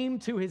came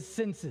to his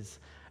senses.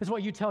 That's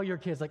what you tell your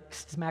kids, like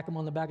smack them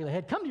on the back of the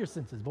head. Come to your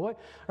senses, boy.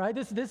 Right?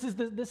 This is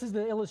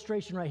the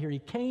illustration right here. He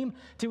came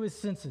to his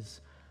senses.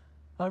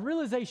 A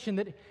realization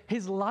that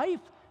his life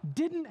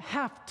didn't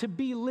have to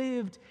be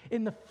lived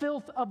in the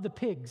filth of the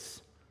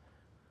pigs.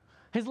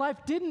 His life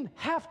didn't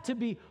have to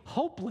be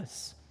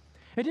hopeless.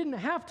 It didn't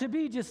have to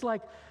be just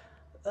like,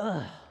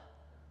 ugh.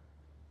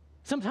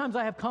 Sometimes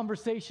I have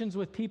conversations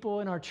with people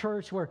in our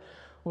church where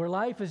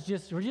life is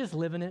just, we're just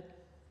living it.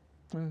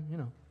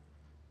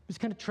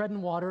 Just kind of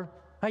treading water.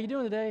 How you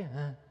doing today?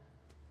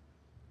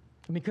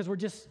 Because we're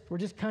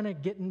just kind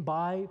of getting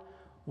by.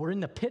 We're in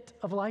the pit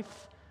of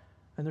life,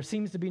 and there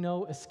seems to be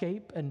no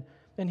escape.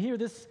 And here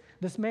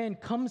this man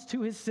comes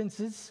to his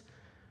senses.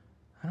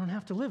 I don't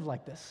have to live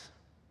like this.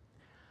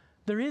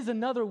 There is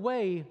another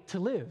way to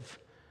live.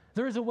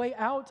 There is a way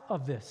out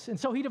of this. And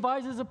so he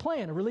devises a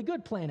plan, a really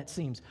good plan, it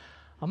seems.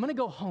 I'm going to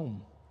go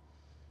home.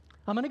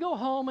 I'm going to go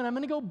home and I'm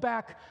going to go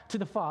back to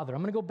the father.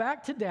 I'm going to go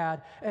back to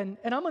dad and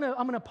I'm going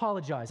to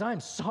apologize. I'm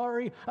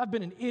sorry. I've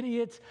been an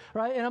idiot,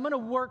 right? And I'm going to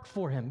work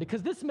for him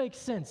because this makes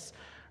sense,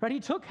 right?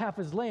 He took half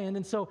his land,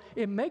 and so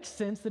it makes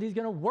sense that he's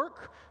going to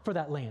work for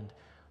that land,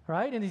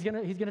 right? And he's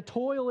going to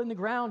toil in the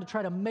ground to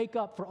try to make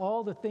up for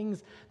all the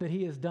things that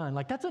he has done.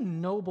 Like, that's a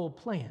noble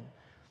plan.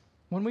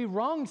 When we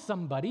wrong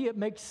somebody, it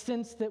makes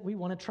sense that we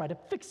want to try to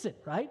fix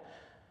it, right?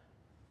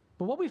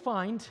 But what we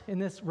find in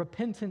this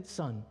repentant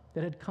son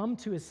that had come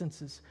to his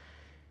senses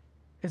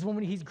is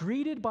when he's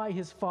greeted by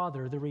his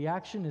father, the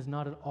reaction is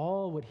not at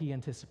all what he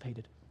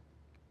anticipated.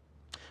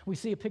 We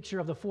see a picture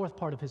of the fourth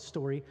part of his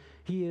story.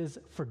 He is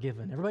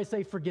forgiven. Everybody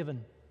say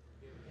forgiven.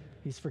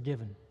 He's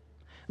forgiven.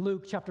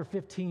 Luke chapter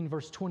 15,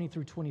 verse 20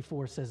 through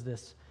 24 says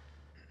this.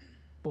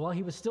 But while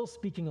he was still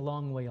speaking a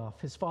long way off,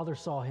 his father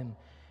saw him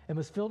and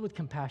was filled with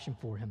compassion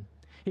for him.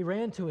 He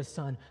ran to his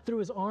son, threw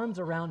his arms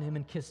around him,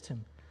 and kissed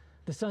him.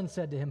 The son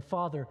said to him,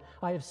 Father,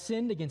 I have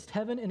sinned against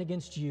heaven and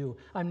against you.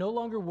 I'm no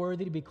longer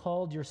worthy to be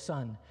called your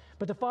son.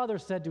 But the father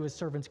said to his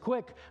servants,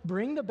 Quick,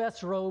 bring the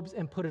best robes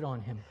and put it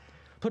on him.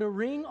 Put a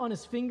ring on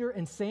his finger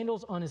and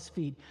sandals on his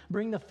feet.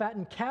 Bring the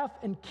fattened calf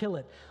and kill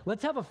it.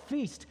 Let's have a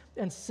feast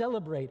and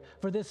celebrate.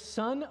 For this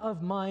son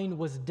of mine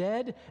was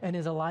dead and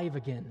is alive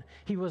again.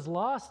 He was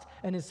lost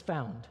and is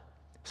found.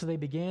 So they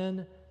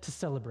began to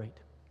celebrate.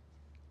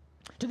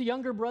 To the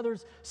younger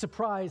brother's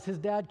surprise, his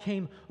dad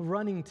came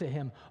running to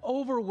him,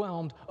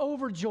 overwhelmed,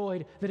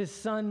 overjoyed that his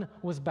son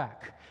was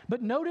back.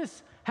 But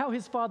notice how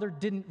his father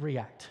didn't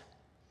react.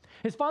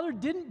 His father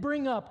didn't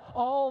bring up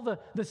all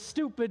the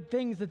stupid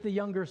things that the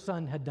younger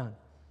son had done.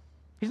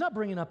 He's not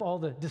bringing up all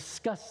the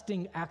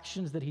disgusting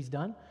actions that he's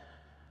done.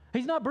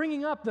 He's not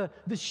bringing up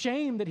the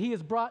shame that he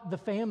has brought the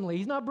family.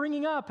 He's not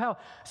bringing up how,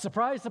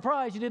 surprise,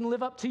 surprise, you didn't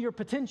live up to your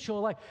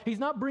potential. Like, he's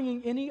not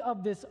bringing any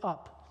of this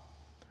up.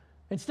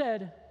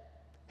 Instead,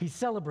 he's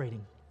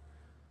celebrating.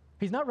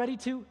 He's not ready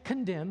to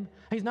condemn.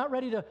 He's not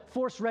ready to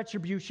force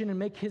retribution and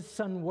make his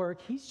son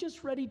work. He's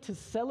just ready to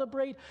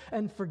celebrate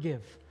and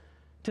forgive.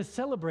 To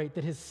celebrate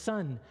that his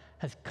son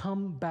has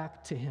come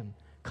back to him,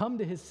 come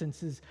to his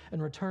senses,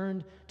 and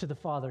returned to the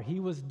Father.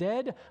 He was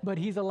dead, but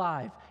he's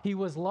alive. He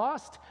was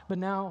lost, but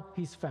now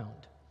he's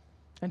found.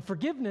 And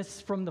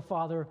forgiveness from the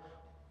Father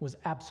was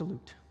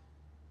absolute.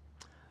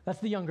 That's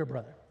the younger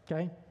brother,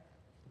 okay?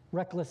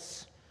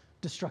 Reckless,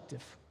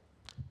 destructive,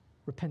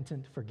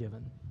 repentant,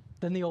 forgiven.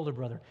 Then the older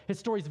brother. His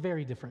story's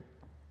very different.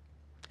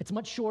 It's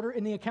much shorter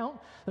in the account.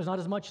 There's not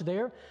as much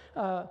there.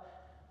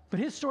 But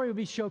his story would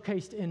be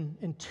showcased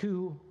in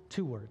two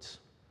words.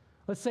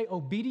 Let's say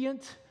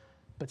obedient,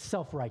 but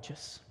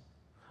self-righteous.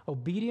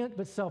 Obedient,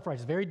 but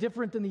self-righteous. Very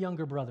different than the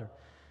younger brother.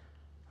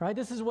 All right,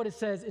 this is what it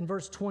says in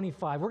verse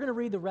 25. We're going to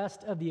read the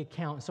rest of the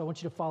account, so I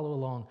want you to follow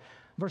along.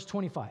 Verse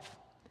 25.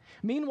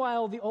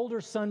 Meanwhile, the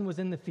older son was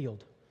in the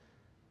field.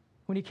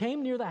 When he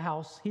came near the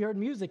house, he heard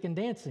music and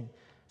dancing.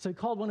 So he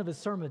called one of his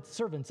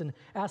servants and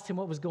asked him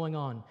what was going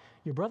on.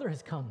 Your brother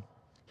has come,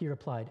 he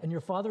replied, and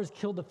your father has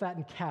killed the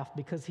fattened calf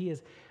because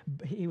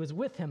he was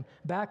with him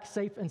back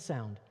safe and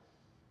sound.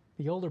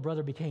 The older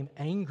brother became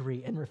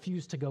angry and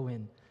refused to go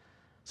in.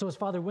 So his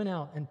father went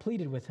out and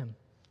pleaded with him.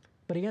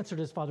 But he answered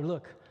his father,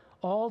 look,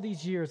 all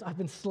these years I've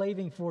been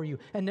slaving for you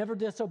and never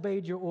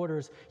disobeyed your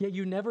orders, yet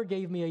you never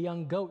gave me a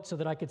young goat so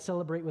that I could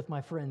celebrate with my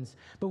friends.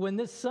 But when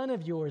this son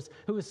of yours,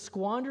 who has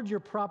squandered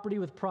your property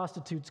with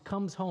prostitutes,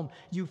 comes home,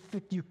 you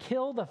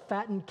kill the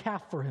fattened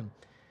calf for him.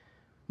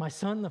 My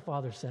son, the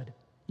father said,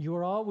 you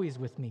are always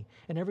with me,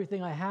 and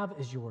everything I have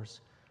is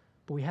yours.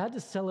 But we had to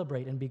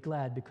celebrate and be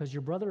glad because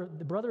the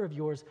brother of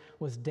yours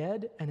was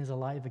dead and is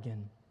alive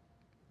again.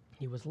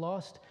 He was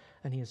lost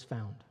and he is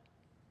found.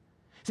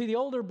 See, the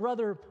older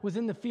brother was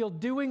in the field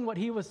doing what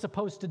he was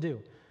supposed to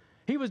do.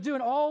 He was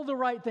doing all the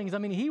right things. I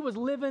mean, he was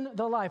living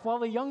the life. While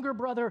the younger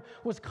brother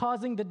was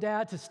causing the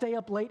dad to stay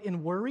up late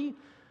and worry,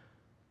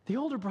 the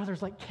older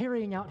brother's like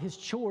carrying out his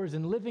chores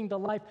and living the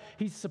life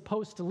he's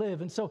supposed to live.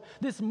 And so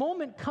this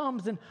moment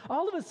comes, and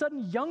all of a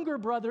sudden, younger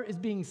brother is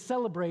being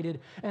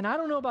celebrated. And I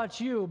don't know about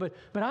you, but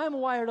I'm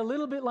wired a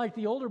little bit like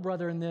the older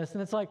brother in this.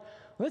 And it's like,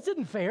 well, this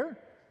isn't fair.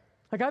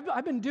 Like,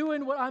 I've been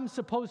doing what I'm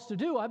supposed to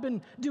do. I've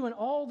been doing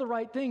all the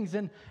right things.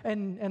 And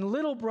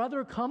little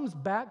brother comes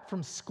back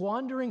from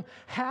squandering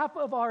half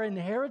of our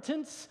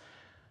inheritance,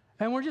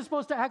 and we're just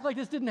supposed to act like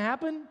this didn't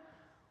happen?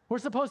 We're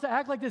supposed to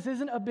act like this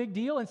isn't a big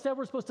deal. Instead,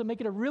 we're supposed to make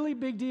it a really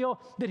big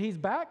deal that he's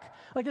back?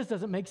 Like, this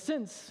doesn't make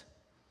sense.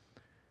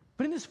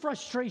 But in this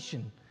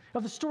frustration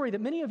of the story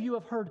that many of you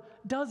have heard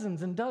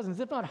dozens and dozens,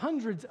 if not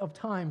hundreds of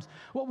times,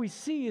 what we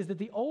see is that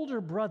the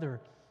older brother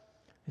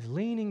is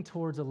leaning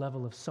towards a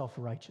level of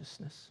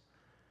self-righteousness.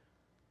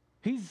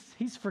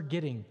 He's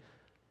forgetting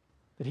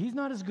that he's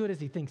not as good as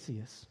he thinks he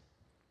is.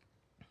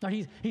 Now,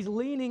 he's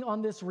leaning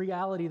on this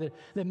reality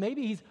that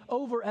maybe he's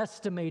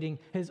overestimating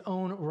his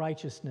own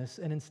righteousness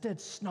and instead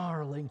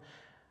snarling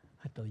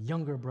at the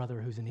younger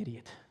brother who's an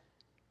idiot,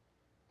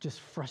 just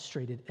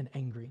frustrated and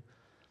angry.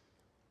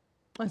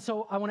 And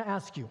so I want to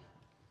ask you,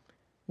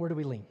 where do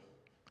we lean?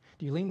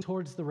 Do you lean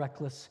towards the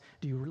reckless?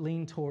 Do you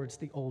lean towards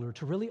the older?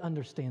 To really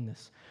understand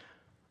this,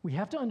 we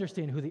have to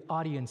understand who the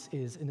audience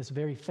is in this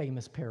very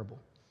famous parable.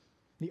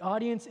 The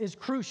audience is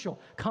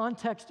crucial.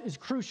 Context is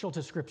crucial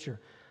to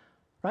Scripture.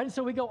 Right? And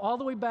so we go all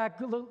the way back,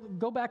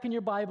 go back in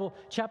your Bible,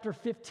 chapter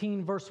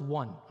 15, verse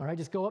 1. All right,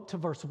 just go up to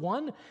verse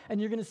 1, and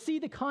you're going to see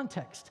the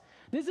context.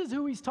 This is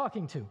who he's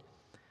talking to.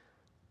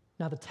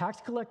 Now, the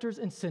tax collectors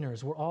and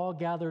sinners were all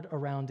gathered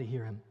around to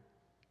hear him.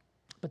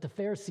 But the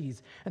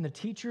Pharisees and the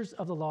teachers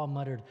of the law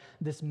muttered,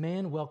 this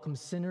man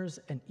welcomes sinners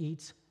and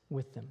eats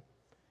with them.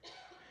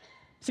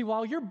 See,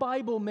 while your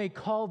Bible may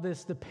call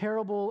this the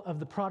parable of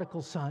the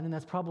prodigal son, and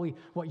that's probably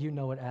what you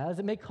know it as,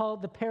 it may call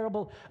it the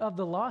parable of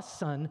the lost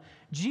son,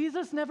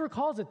 Jesus never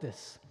calls it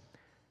this.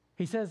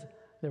 He says,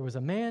 there was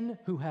a man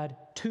who had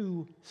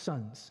two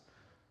sons.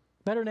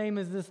 Better name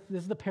is this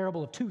is the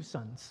parable of two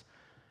sons.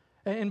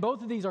 And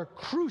both of these are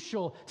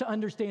crucial to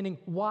understanding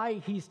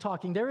why he's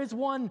talking. There is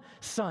one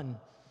son,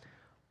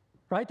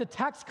 right? The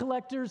tax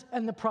collectors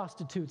and the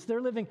prostitutes.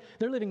 They're living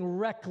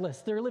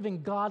reckless. They're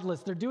living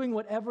godless. They're doing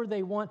whatever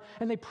they want,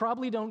 and they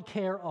probably don't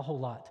care a whole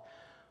lot.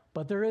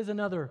 But there is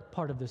another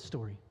part of this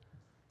story.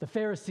 The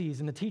Pharisees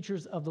and the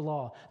teachers of the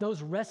law,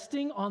 those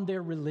resting on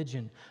their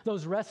religion,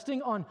 those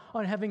resting on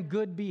having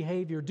good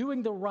behavior,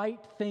 doing the right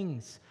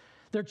things.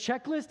 Their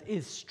checklist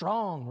is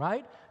strong,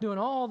 right? Doing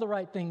all the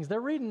right things. They're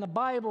reading the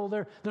Bible.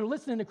 They're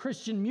listening to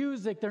Christian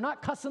music. They're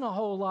not cussing a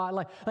whole lot.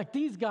 Like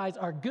these guys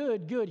are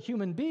good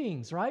human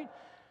beings, right?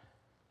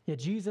 Yet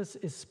Jesus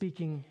is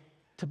speaking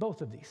to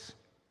both of these.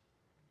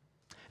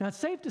 Now, it's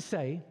safe to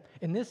say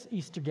in this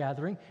Easter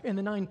gathering, in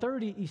the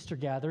 930 Easter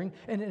gathering,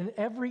 and in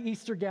every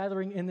Easter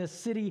gathering in this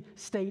city,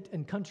 state,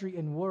 and country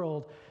and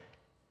world,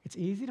 it's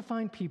easy to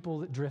find people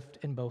that drift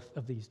in both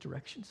of these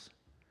directions.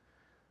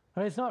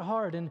 Right? It's not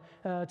hard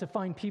to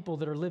find people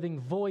that are living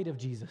void of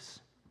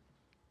Jesus,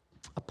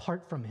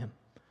 apart from him.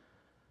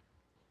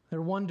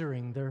 They're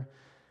wondering,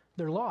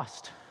 they're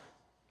lost,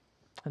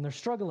 and they're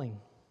struggling.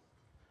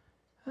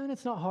 And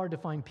it's not hard to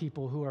find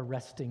people who are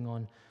resting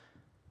on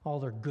all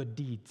their good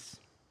deeds,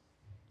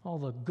 all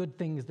the good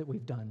things that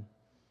we've done.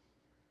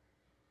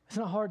 It's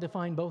not hard to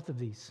find both of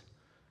these.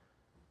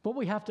 What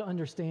we have to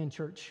understand,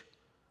 church,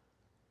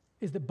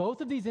 is that both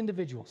of these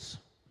individuals,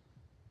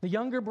 the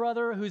younger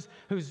brother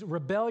who's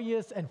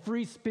rebellious and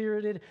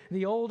free-spirited,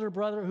 the older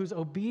brother who's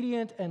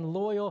obedient and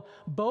loyal,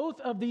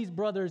 both of these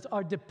brothers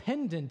are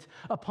dependent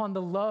upon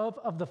the love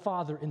of the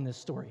Father in this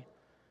story.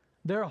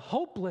 They're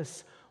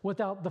hopeless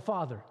without the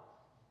Father.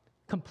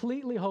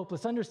 Completely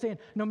hopeless. Understand,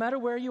 no matter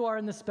where you are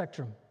in the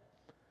spectrum,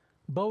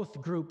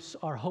 both groups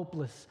are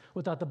hopeless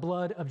without the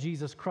blood of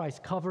Jesus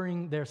Christ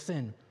covering their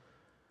sin.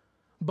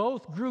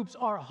 Both groups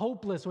are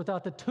hopeless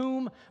without the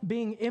tomb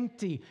being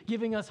empty,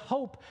 giving us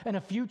hope and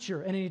a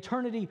future and an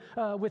eternity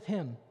with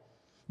him.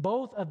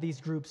 Both of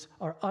these groups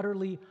are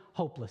utterly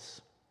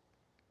hopeless.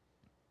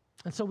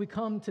 And so we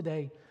come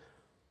today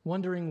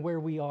wondering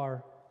where we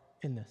are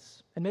in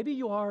this. And maybe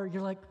you're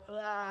like,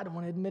 I don't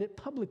want to admit it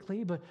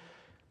publicly, but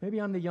maybe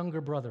I'm the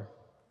younger brother.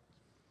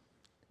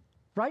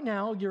 Right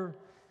now, you're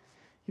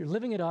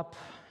living it up.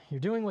 You're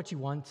doing what you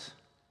want.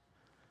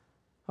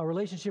 Our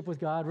relationship with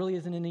God really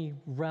isn't in any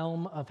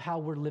realm of how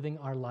we're living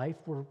our life.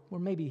 We're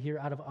maybe here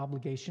out of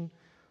obligation.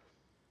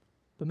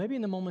 But maybe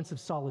in the moments of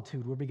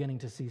solitude, we're beginning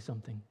to see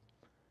something.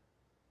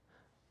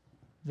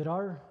 That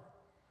our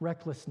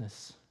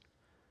recklessness,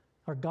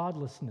 our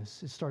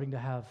godlessness is starting to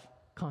have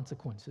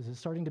consequences. It's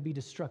starting to be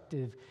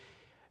destructive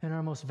in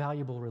our most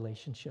valuable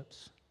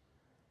relationships,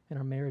 in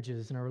our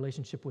marriages, in our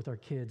relationship with our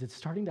kids. It's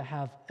starting to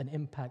have an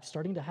impact,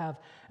 starting to have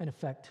an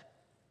effect.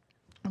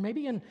 Or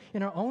maybe in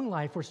our own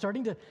life, we're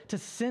starting to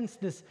sense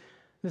this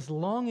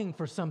longing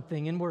for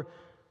something, and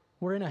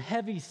we're in a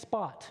heavy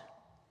spot,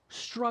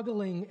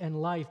 struggling in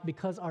life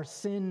because our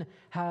sin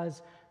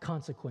has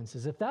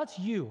consequences. If that's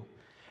you,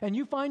 and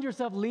you find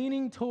yourself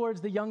leaning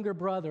towards the younger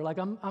brother, like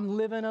I'm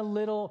living a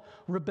little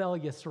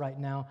rebellious right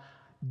now,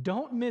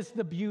 don't miss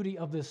the beauty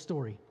of this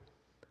story.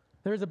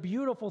 There's a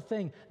beautiful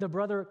thing. The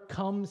brother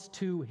comes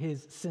to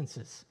his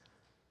senses,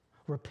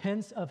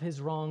 repents of his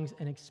wrongs,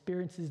 and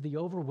experiences the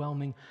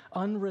overwhelming,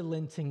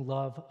 unrelenting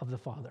love of the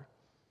Father.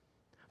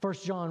 1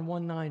 John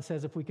 1:9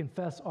 says, if we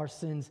confess our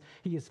sins,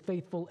 he is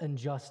faithful and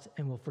just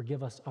and will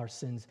forgive us our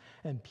sins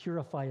and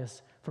purify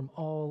us from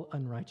all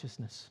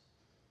unrighteousness.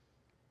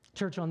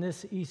 Church, on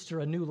this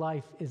Easter, a new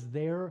life is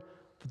there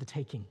for the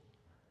taking.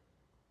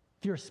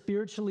 If you're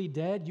spiritually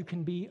dead, you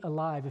can be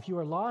alive. If you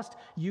are lost,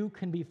 you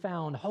can be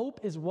found. Hope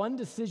is one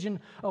decision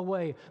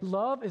away.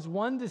 Love is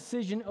one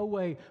decision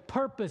away.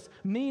 Purpose,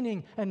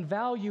 meaning, and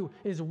value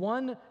is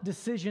one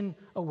decision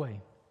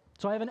away.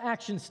 So I have an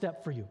action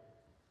step for you.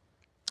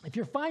 If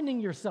you're finding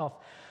yourself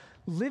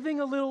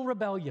living a little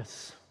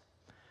rebellious,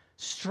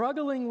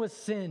 struggling with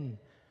sin,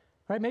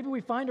 right? Maybe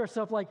we find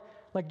ourselves like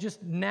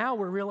just now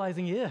we're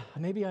realizing,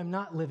 maybe I'm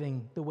not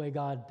living the way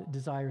God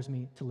desires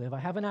me to live. I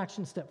have an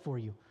action step for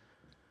you.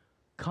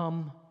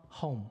 Come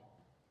home.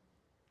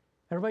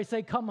 Everybody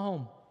say, come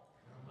home.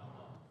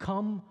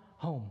 Come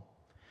home.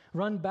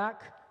 Run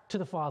back to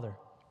the Father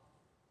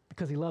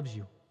because he loves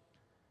you.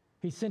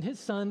 He sent his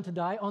Son to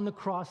die on the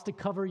cross to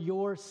cover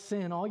your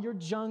sin, all your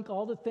junk,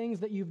 all the things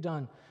that you've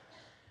done.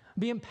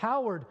 Be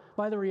empowered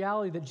by the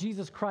reality that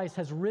Jesus Christ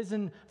has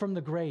risen from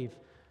the grave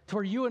to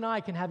where you and I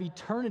can have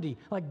eternity.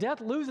 Like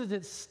death loses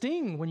its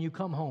sting when you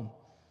come home.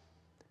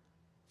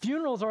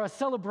 Funerals are a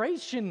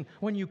celebration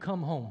when you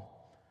come home,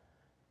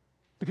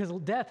 because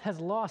death has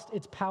lost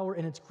its power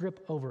and its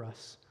grip over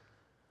us.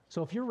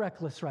 So if you're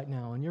reckless right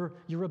now and you're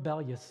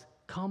rebellious,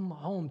 come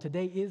home.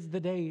 Today is the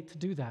day to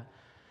do that.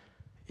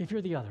 If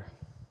you're the other,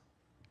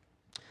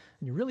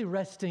 and you're really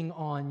resting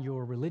on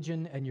your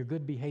religion and your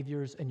good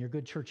behaviors and your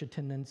good church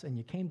attendance, and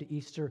you came to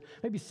Easter,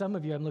 maybe some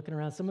of you, I'm looking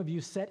around, some of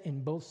you sat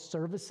in both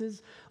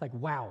services, like,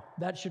 wow,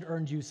 that should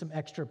earn you some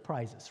extra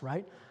prizes,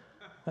 right?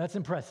 That's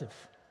impressive.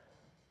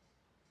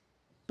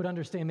 But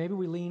understand, maybe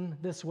we lean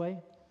this way.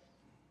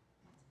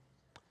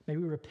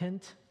 Maybe we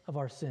repent of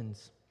our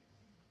sins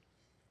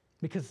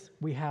because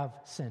we have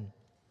sin.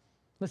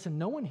 Listen,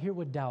 no one here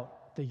would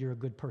doubt that you're a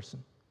good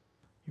person.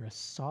 You're a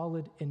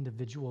solid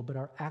individual, but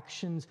our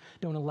actions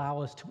don't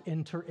allow us to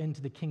enter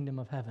into the kingdom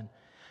of heaven.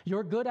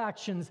 Your good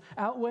actions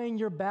outweighing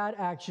your bad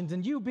actions,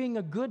 and you being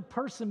a good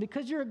person,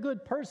 because you're a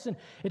good person,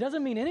 it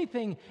doesn't mean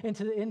anything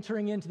into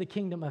entering into the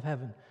kingdom of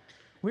heaven.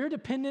 We're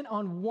dependent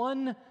on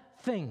one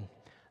thing,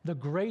 the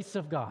grace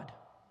of God.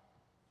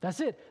 That's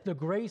it, the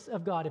grace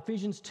of God.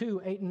 Ephesians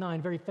 2, 8 and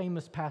 9, very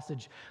famous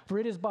passage. For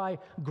it is by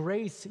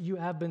grace you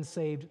have been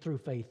saved through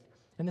faith.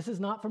 And this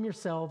is not from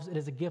yourselves, it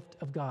is a gift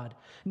of God,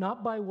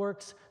 not by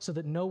works, so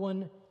that no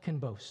one can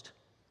boast.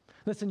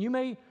 Listen, you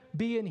may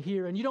be in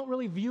here and you don't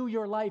really view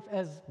your life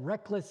as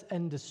reckless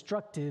and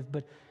destructive,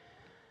 but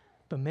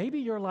maybe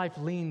your life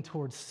leaned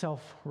towards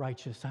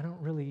self-righteous. I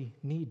don't really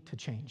need to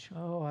change.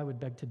 Oh, I would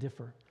beg to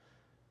differ.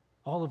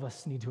 All of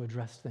us need to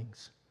address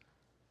things.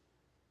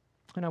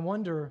 And I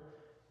wonder,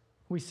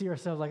 we see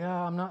ourselves like,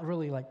 I'm not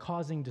really like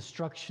causing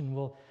destruction.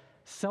 Well,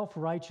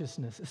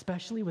 self-righteousness,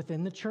 especially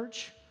within the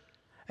church,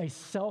 a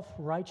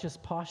self-righteous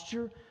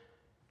posture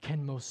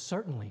can most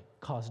certainly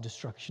cause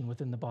destruction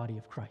within the body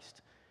of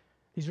Christ.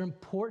 These are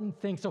important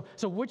things.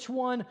 So which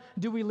one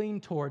do we lean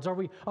towards? Are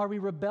we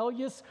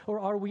rebellious or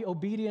are we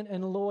obedient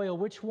and loyal?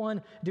 Which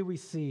one do we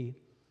see?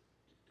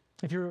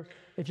 If you're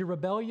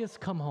rebellious,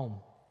 come home.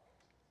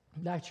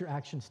 That's your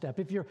action step.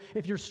 If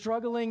you're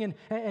struggling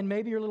and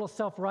maybe you're a little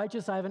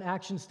self-righteous, I have an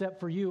action step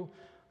for you.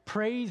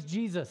 Praise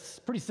Jesus.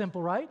 Pretty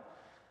simple, right?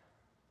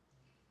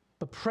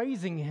 But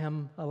praising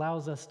him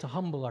allows us to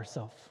humble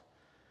ourselves.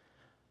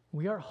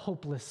 We are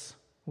hopeless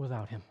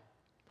without him.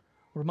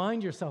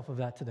 Remind yourself of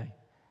that today.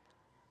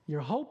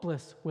 You're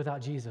hopeless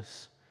without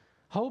Jesus.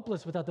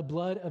 Hopeless without the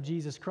blood of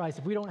Jesus Christ.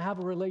 If we don't have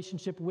a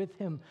relationship with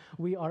him,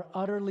 we are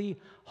utterly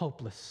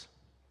hopeless.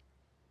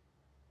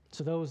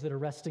 So those that are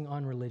resting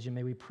on religion,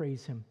 may we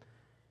praise him.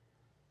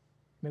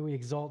 May we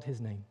exalt his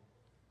name.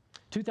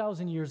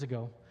 2,000 years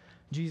ago,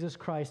 Jesus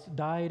Christ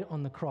died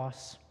on the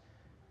cross,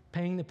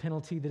 paying the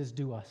penalty that is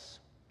due us.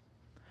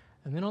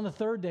 And then on the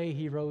third day,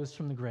 he rose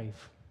from the grave,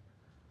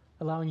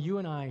 allowing you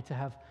and I to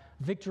have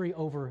victory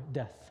over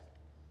death,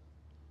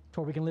 to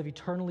where we can live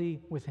eternally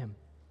with him.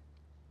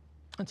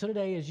 And so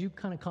today, as you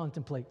kind of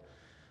contemplate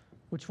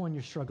which one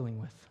you're struggling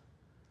with,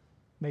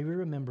 may we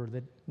remember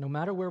that no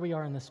matter where we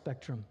are in the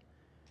spectrum,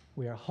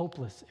 we are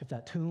hopeless if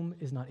that tomb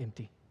is not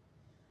empty.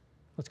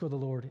 Let's go to the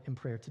Lord in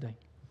prayer today.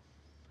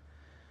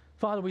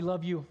 Father, we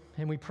love you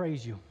and we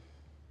praise you.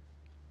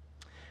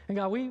 And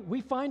God,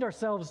 we find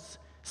ourselves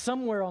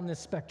somewhere on this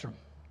spectrum,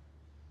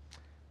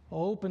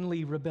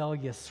 openly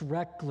rebellious,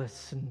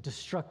 reckless, and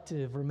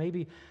destructive, or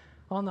maybe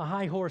on the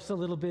high horse a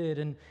little bit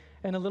and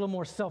a little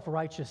more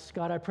self-righteous.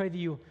 God, I pray that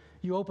you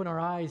open our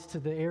eyes to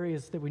the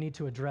areas that we need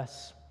to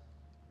address.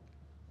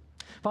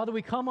 Father,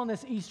 we come on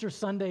this Easter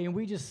Sunday and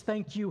we just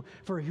thank you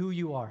for who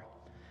you are.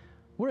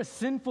 We're a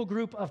sinful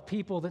group of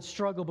people that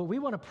struggle, but we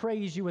want to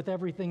praise you with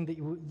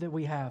everything that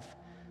we have.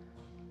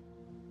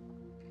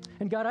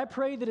 And God, I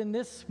pray that in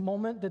this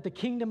moment that the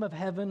kingdom of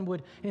heaven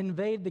would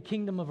invade the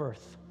kingdom of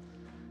earth.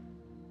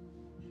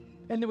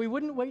 And that we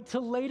wouldn't wait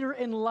till later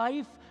in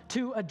life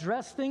to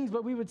address things,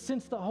 but we would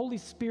sense the Holy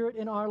Spirit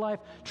in our life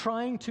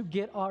trying to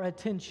get our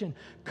attention.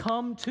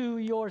 Come to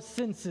your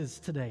senses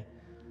today.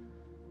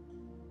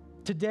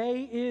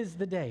 Today is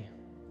the day.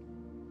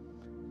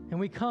 And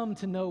we come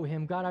to know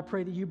him. God, I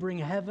pray that you bring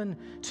heaven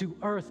to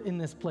earth in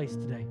this place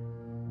today.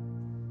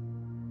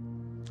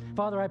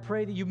 Father, I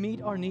pray that you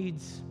meet our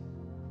needs.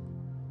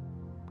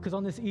 Because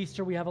on this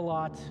Easter, we have a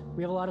lot.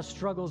 We have a lot of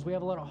struggles. We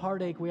have a lot of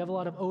heartache. We have a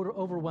lot of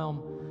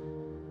overwhelm.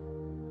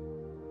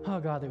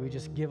 Oh, God, that we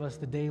just give us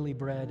the daily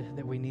bread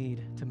that we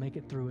need to make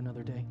it through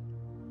another day.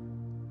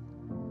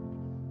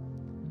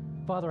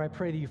 Father, I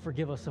pray that you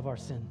forgive us of our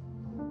sin.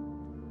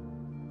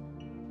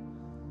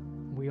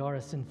 We are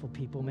a sinful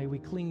people. May we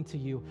cling to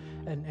you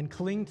and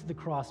cling to the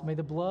cross. May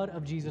the blood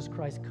of Jesus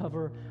Christ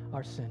cover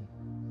our sin.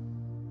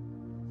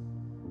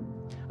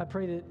 I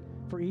pray that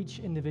for each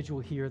individual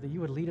here, that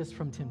you would lead us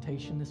from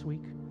temptation this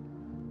week.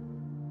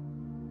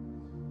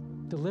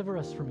 Deliver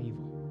us from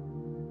evil.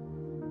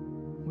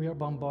 We are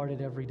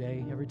bombarded every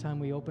day. Every time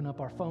we open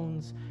up our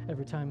phones,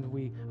 every time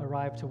we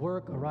arrive to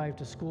work, arrive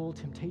to school,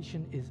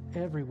 temptation is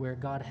everywhere.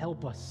 God,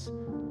 help us.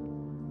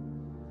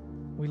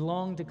 We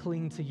long to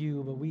cling to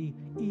you, but we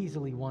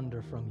easily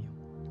wander from you.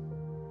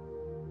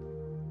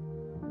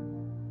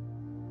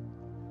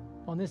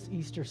 On this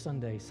Easter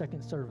Sunday,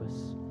 second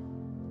service,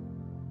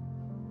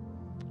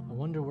 I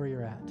wonder where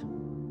you're at.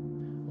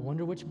 I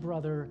wonder which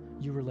brother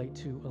you relate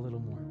to a little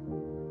more.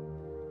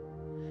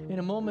 in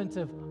a moment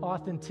of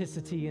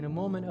authenticity, in a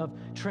moment of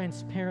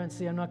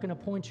transparency. I'm not going to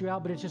point you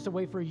out, but it's just a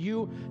way for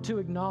you to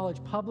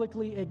acknowledge,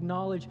 publicly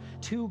acknowledge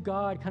to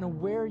God kind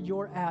of where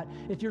you're at.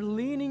 If you're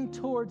leaning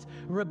towards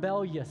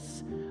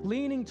rebellious,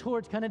 leaning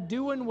towards kind of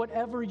doing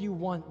whatever you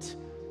want,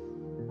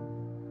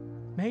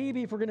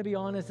 maybe if we're going to be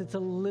honest, it's a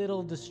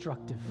little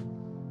destructive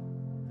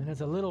and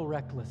it's a little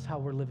reckless how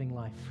we're living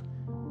life.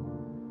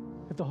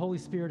 If the Holy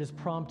Spirit is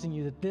prompting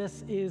you that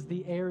this is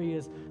the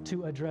areas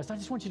to address, I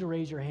just want you to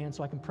raise your hand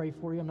so I can pray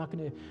for you. I'm not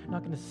going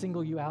to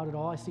single you out at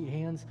all. I see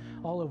hands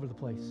all over the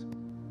place.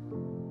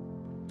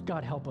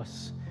 God, help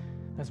us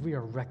as we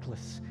are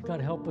reckless.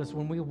 God, help us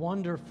when we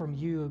wander from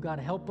you. God,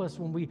 help us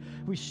when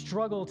we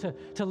struggle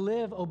to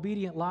live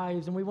obedient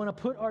lives and we want to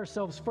put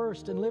ourselves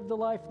first and live the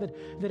life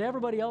that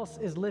everybody else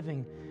is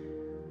living.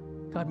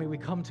 God, may we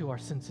come to our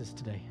senses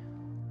today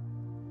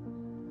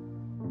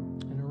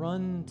and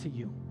run to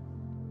you.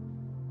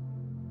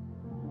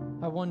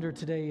 I wonder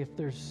today if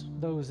there's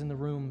those in the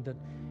room that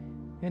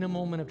in a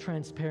moment of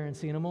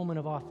transparency, in a moment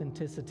of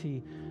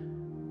authenticity,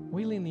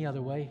 we lean the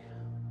other way.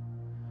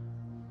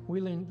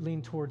 We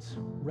lean towards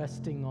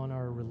resting on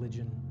our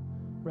religion,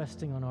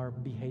 resting on our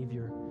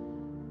behavior,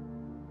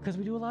 because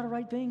we do a lot of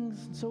right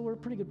things, so we're a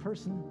pretty good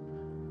person.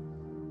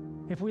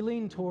 If we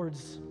lean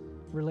towards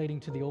relating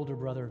to the older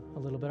brother a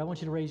little bit, I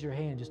want you to raise your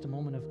hand, just a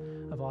moment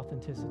of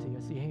authenticity. I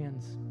see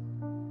hands.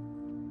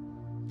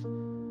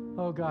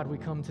 Oh God, we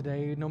come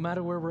today, no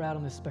matter where we're at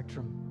on this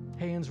spectrum,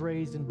 hands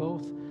raised in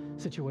both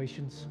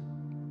situations.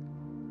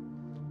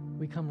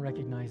 We come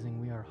recognizing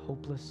we are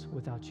hopeless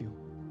without you.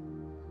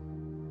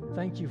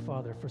 Thank you,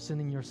 Father, for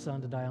sending your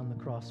Son to die on the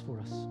cross for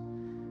us.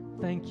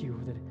 Thank you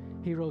that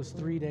he rose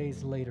 3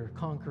 days later,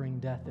 conquering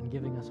death and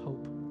giving us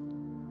hope.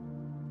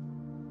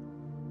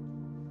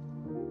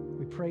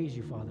 We praise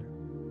you, Father.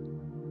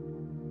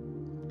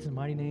 It's in the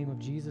mighty name of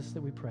Jesus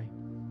that we pray.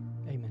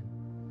 Amen.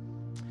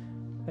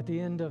 At the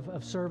end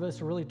of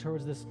service, or really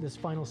towards this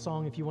final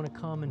song, if you want to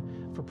come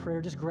and for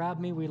prayer, just grab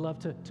me. We'd love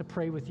to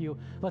pray with you.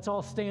 Let's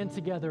all stand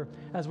together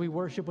as we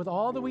worship with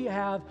all that we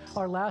have,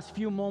 our last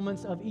few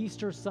moments of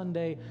Easter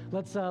Sunday.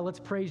 Let's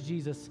praise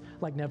Jesus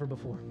like never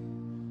before.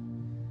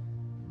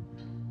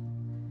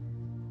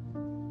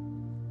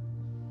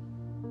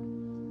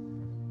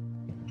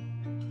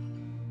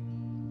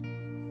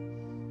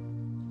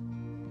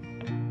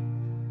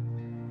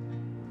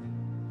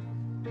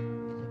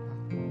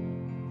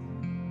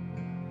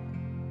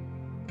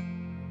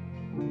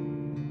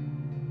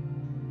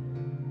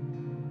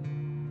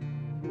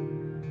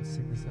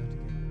 Sing this out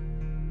together.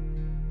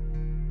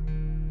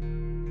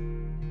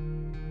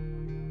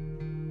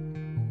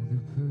 Oh, the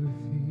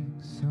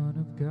perfect Son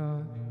of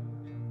God,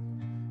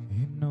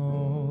 in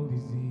all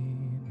his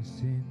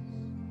innocence,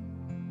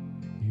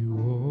 you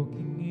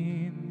walking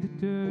in the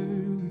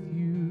dirt with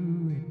you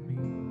and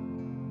me.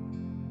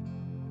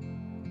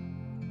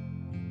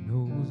 He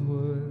knows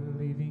what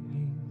living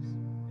is.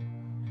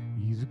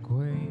 He's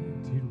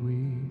acquainted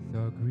with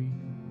our grief.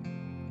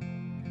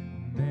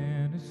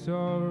 Man of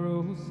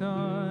sorrow,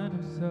 son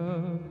of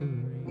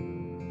suffering.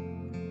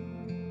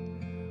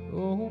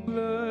 Oh,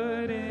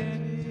 blood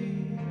and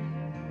tears,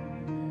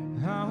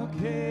 how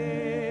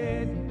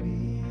can it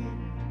be?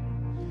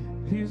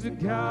 There's a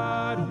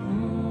God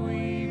who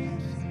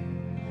weeps,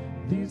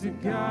 there's a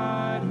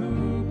God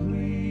who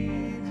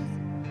pleads.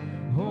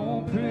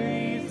 Oh,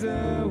 praise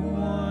the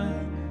one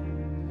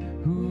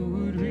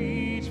who would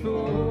reach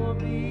for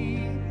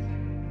me.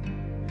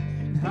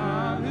 And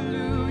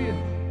hallelujah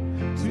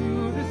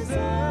to the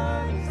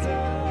Son of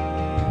suffering.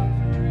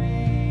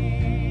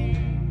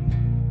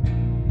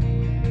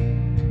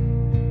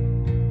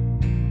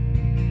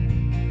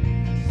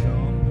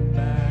 Some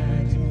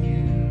imagine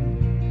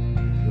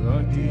you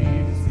are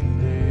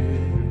distant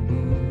every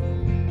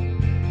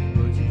move,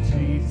 but you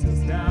chase us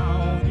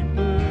down in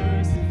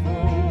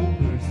merciful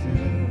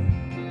pursuit.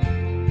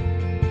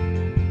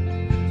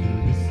 To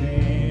the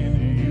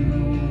sinner you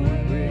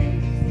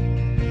embrace,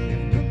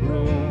 and the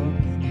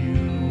broken you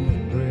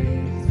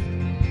embrace.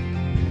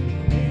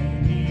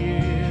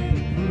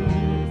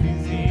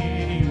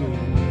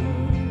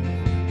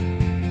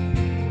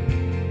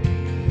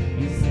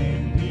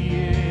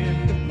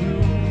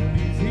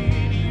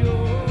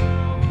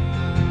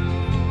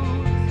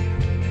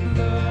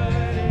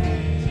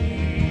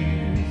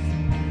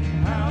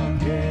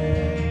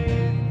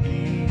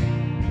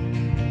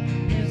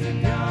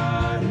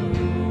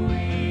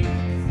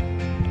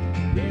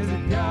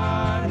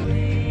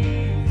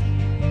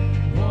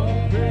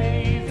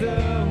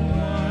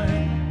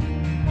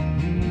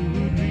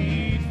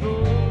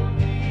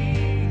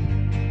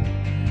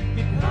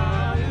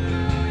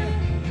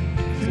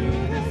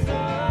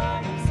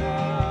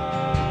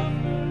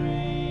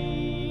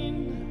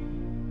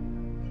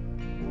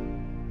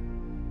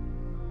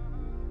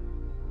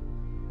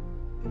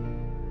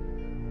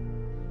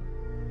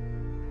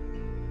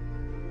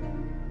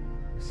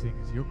 Sing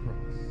is your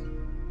cross.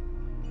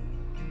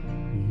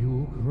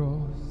 Your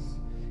cross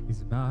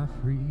is my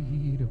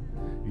freedom.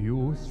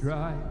 Your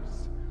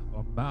stripes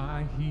are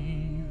my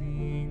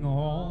healing.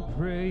 All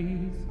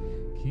praise,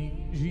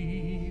 King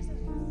Jesus.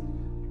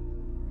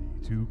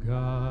 To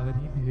God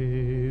in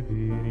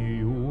heaven,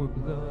 your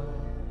blood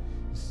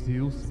is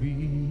still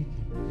speaking,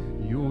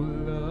 your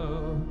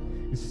love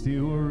is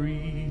still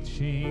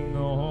reaching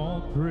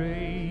all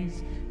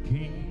praise,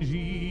 King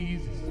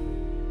Jesus.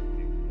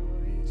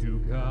 To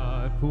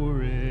God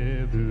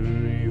forever,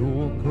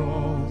 your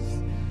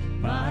cross,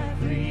 my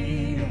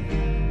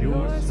freedom,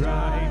 your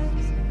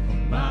stripes,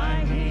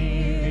 my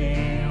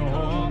healing,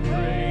 all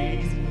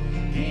praise,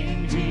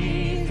 King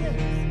Jesus.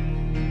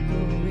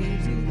 Glory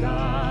to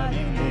God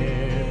in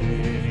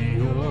heaven,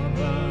 your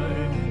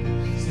blood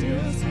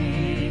still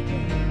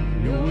speaking,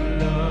 your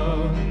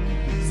love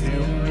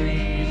still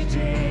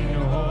reaching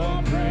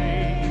all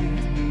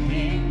praise,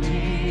 King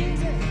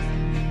Jesus.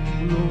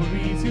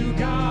 Glory to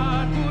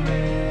God forever.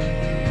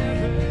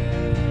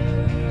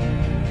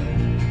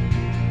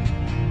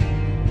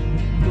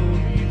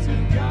 Glory to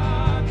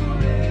God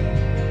forever.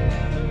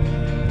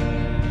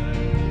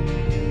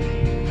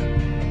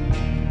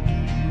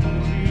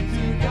 Glory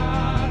to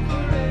God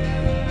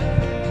forever.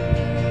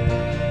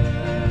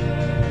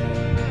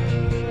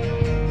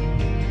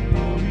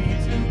 Glory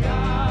to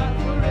God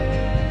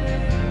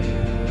forever.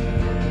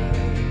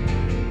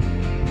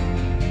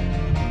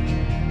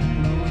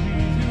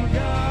 Glory to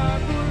God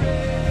forever.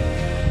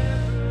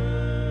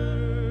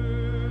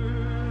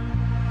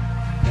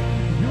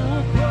 Your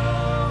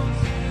cross,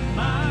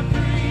 my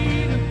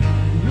freedom,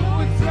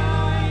 your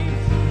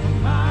stripes,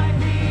 my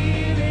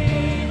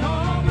healing,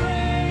 all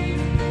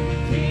praise,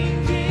 King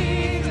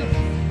Jesus.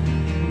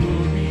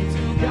 Glory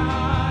to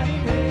God in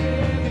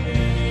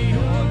heaven,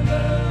 your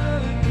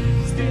blood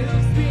still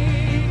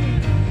speaking,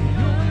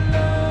 your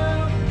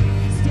love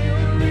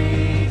still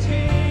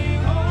reaching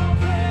all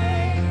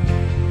praise,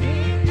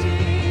 King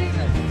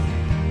Jesus.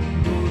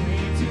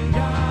 Glory to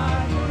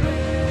God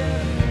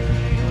forever.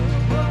 Your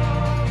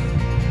cross,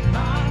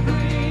 my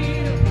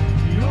freedom,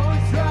 your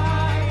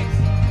stripes,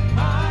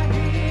 my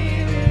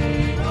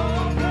healing,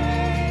 all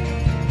praise,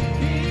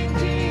 King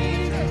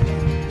Jesus.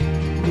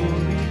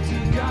 Glory to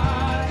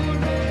God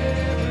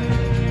forever.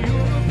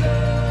 Your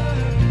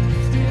blood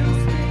still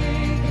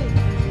speaking,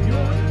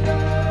 your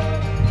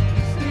love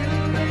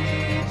still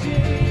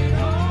reaching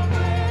all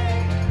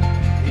praise,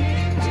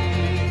 King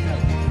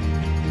Jesus.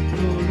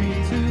 Glory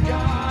to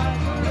God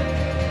forever.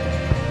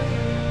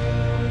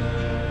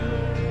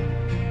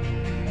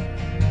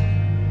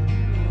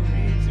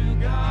 Glory to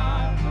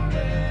God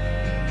forever.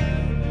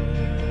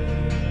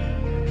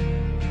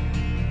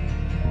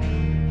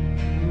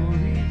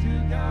 Glory to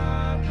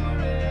God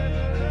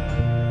forever.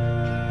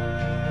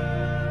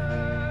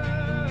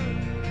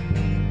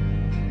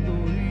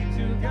 Glory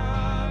to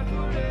God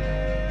forever.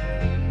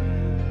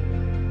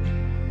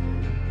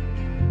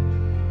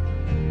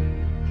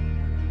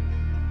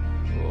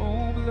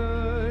 Oh,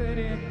 blood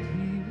and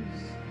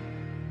tears,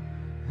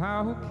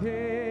 how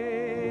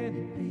can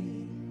it be?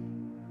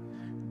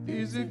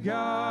 There's a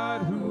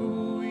God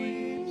who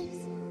weeps,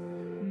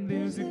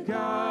 there's a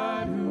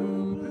God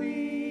who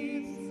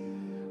bleeds.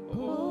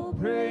 Oh,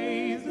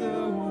 praise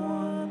the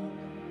one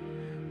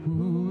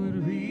who would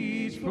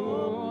reach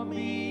for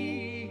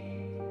me.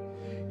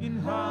 In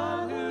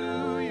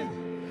hallelujah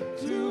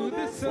to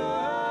the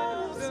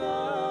Son of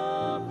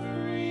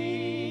suffering.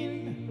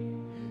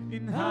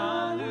 In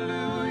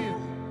hallelujah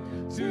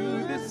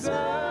to the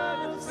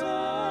Son of suffering.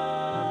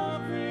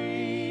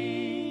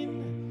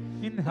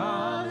 In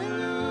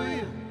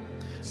hallelujah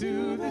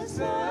to the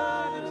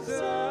Son of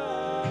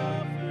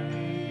suffering.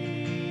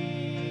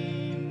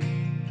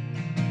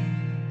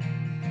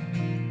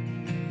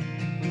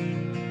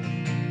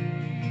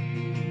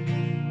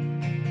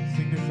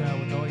 Sing this out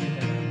with all your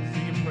hands,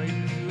 singing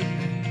praises to His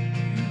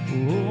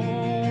name.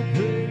 Oh,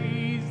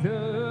 praise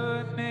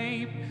the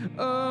name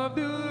of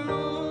the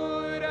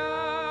Lord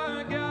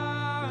our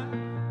God.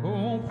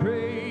 Oh,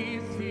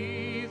 praise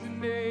His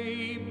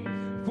name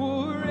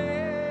forevermore.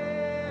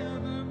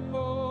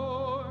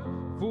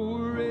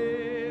 For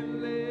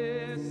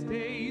endless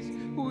days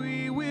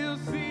we will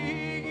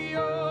sing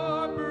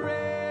your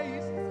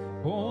praise.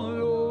 Oh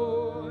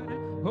Lord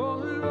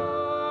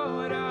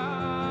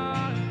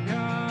our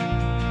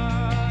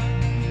God.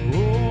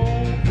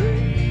 Oh,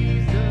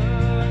 praise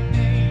the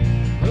name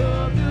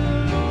of the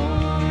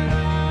Lord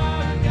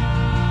our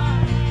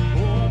God.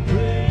 Oh,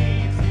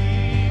 praise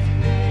His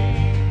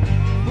name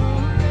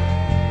forevermore.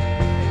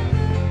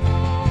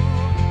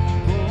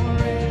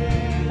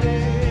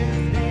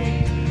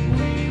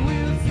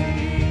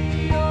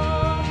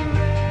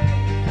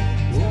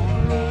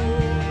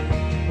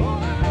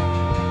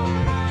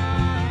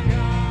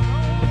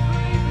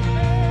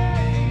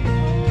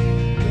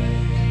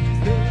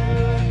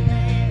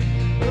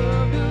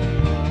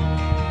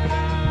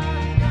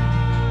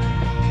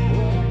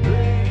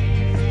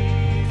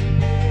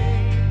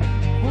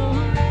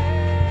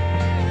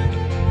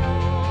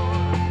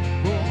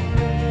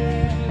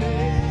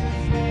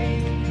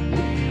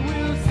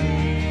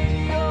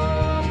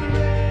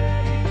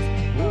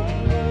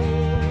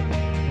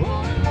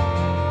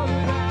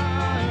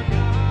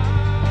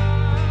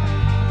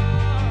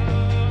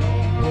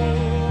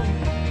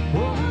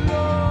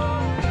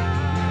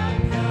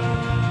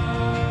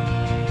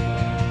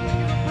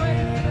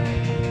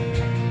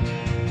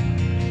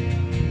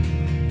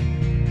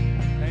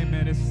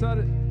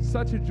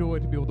 such a joy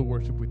to be able to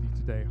worship with you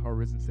today, our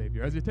risen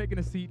Savior. As you're taking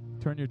a seat,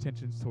 turn your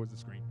attentions towards the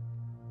screen.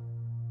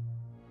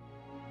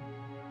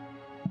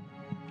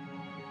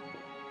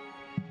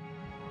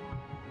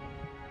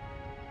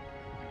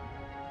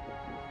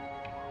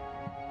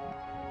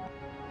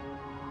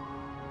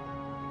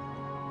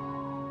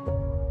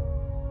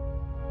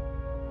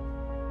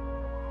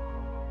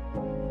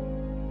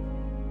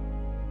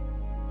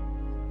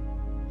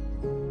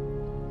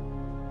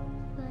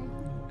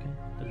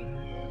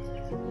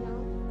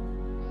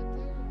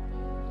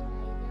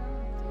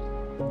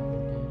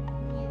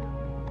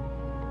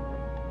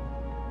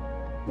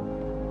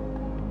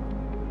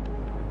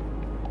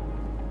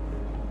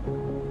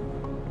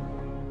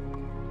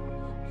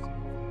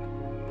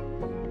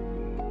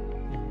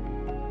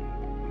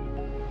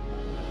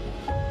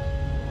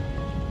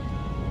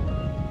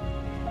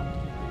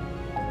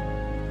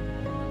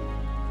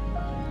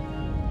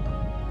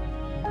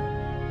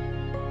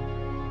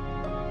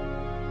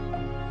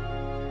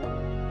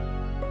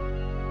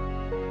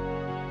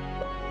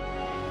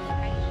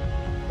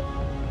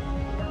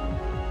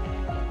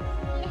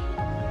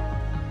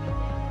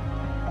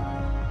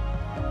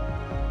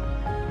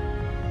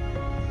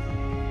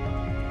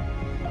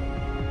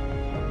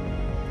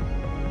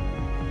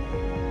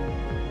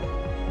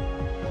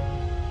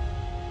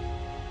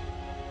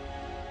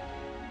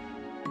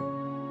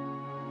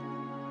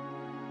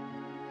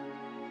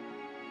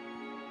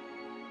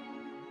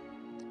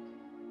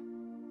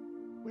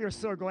 We are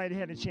so glad you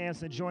had a chance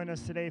to join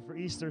us today for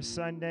Easter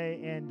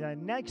Sunday. And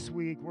next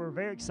week, we're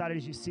very excited.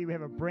 As you see, we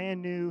have a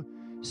brand new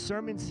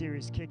sermon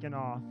series kicking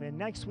off. And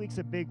next week's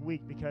a big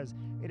week because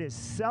it is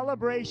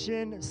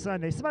Celebration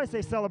Sunday. Somebody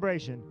say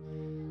celebration.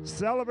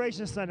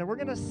 Celebration Sunday. We're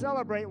going to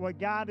celebrate what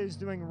God is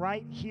doing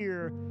right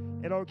here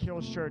at Oak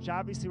Hills Church.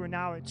 Obviously, we're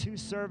now at 2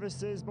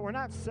 services, but we're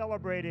not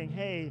celebrating,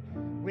 hey,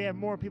 we have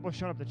more people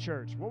showing up to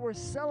church. What we're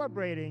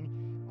celebrating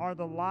are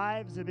the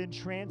lives that have been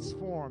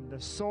transformed, the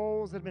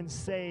souls that have been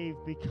saved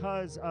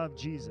because of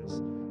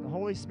Jesus. The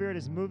Holy Spirit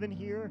is moving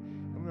here,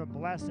 and we're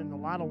blessed in a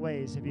lot of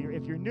ways. If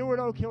you're new at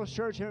Oak Hills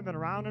Church, haven't been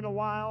around in a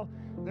while,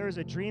 there's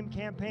a dream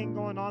campaign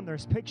going on.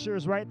 There's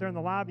pictures right there in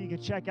the lobby you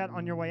can check out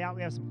on your way out.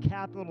 We have some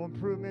capital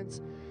improvements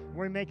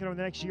we're making over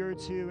the next year or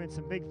two, and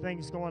some big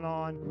things going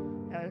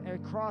on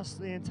across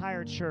the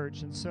entire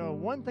church. And so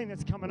one thing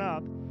that's coming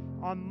up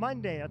on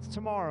Monday, that's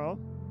tomorrow,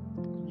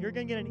 you're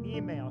going to get an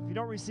email. If you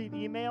don't receive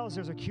emails,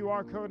 there's a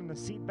QR code in the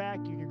seat back.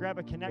 You can grab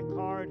a Connect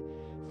card,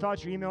 fill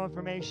out your email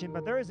information.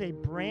 But there is a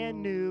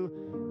brand new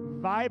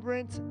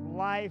Vibrant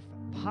Life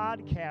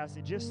podcast.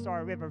 It just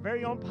started. We have our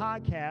very own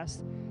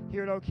podcast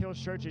here at Oak Hills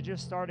Church. It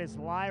just started. It's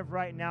live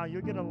right now.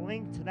 You'll get a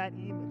link to that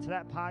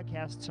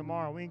podcast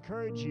tomorrow. We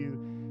encourage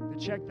you to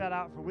check that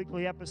out for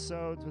weekly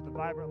episodes with the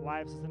Vibrant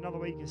Lives. It's another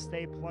way you can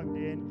stay plugged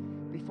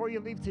in. Before you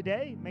leave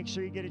today, make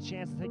sure you get a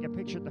chance to take a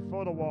picture at the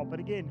photo wall. But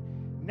again,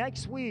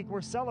 next week,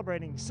 we're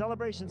celebrating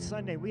Celebration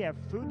Sunday. We have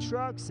food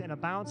trucks and a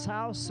bounce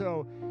house.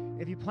 So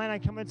if you plan on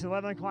coming to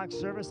 11 o'clock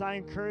service, I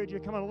encourage you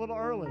to come in a little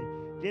early.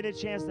 Get a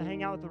chance to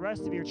hang out with the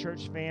rest of your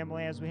church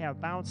family as we have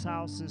bounce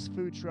houses,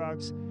 food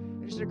trucks.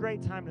 It's just a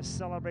great time to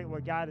celebrate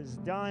what God has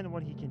done and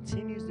what he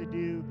continues to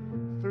do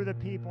through the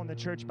people in the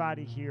church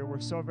body here. We're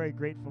so very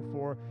grateful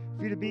for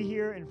you to be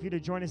here and for you to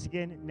join us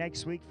again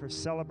next week for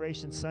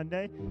Celebration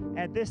Sunday.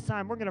 At this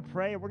time, we're going to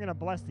pray and we're going to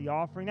bless the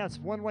offering. That's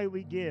one way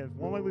we give.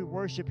 One way we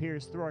worship here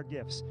is through our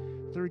gifts,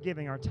 through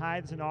giving our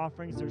tithes and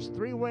offerings. There's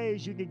 3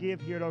 ways you can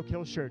give here at Oak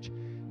Hills Church.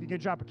 You can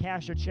drop a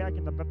cash or check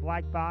in the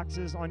black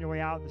boxes on your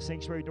way out the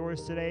sanctuary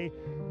doors today.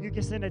 You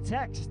can send a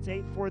text to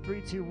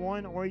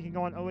 84321, or you can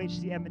go on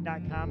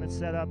ohcedmond.com and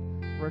set up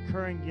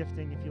recurring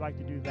gifting if you'd like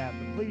to do that.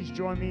 But please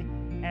join me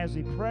as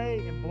we pray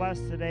and bless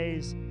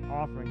today's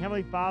offering.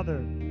 Heavenly Father,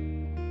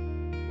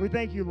 we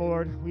thank you,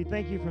 Lord. We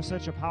thank you for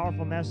such a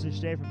powerful message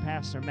today from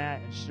Pastor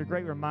Matt. It's just a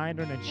great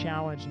reminder and a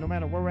challenge. No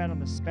matter where we're at on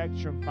the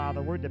spectrum,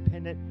 Father, we're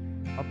dependent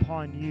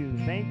upon you.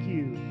 Thank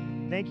you.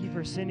 Thank you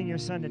for sending your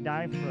Son to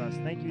die for us.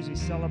 Thank you as we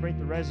celebrate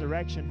the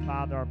resurrection,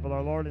 Father, of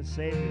our Lord and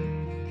Savior.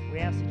 We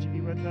ask that you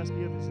be with us,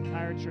 be with this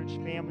entire church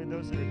family,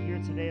 those that are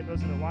here today,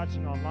 those that are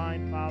watching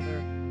online,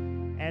 Father,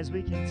 as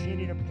we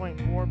continue to point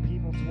more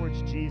people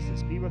towards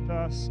Jesus. Be with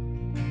us.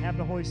 Have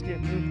the Holy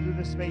Spirit move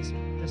through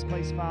this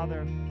place,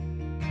 Father.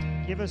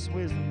 Give us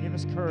wisdom. Give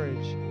us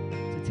courage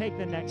to take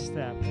the next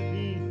step, to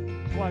be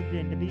plugged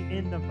in, to be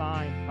in the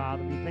vine,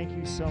 Father. We thank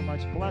you so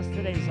much. Bless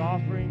today's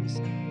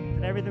offerings.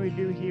 And everything we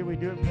do here, we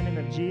do it in the name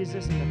of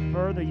Jesus and to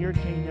further your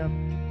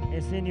kingdom.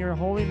 It's in your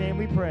holy name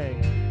we pray.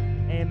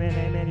 Amen,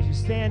 amen. As you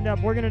stand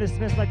up, we're going to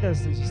dismiss like this.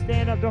 As you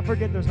stand up, don't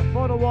forget there's a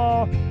photo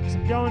wall,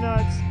 some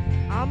donuts.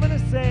 I'm going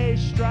to say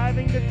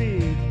striving to be,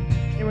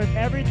 and with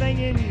everything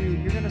in you,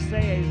 you're going to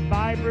say a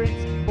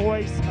vibrant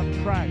voice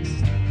of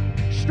Christ.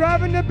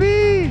 Striving to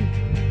be.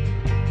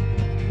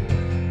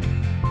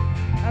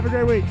 Have a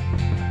great week.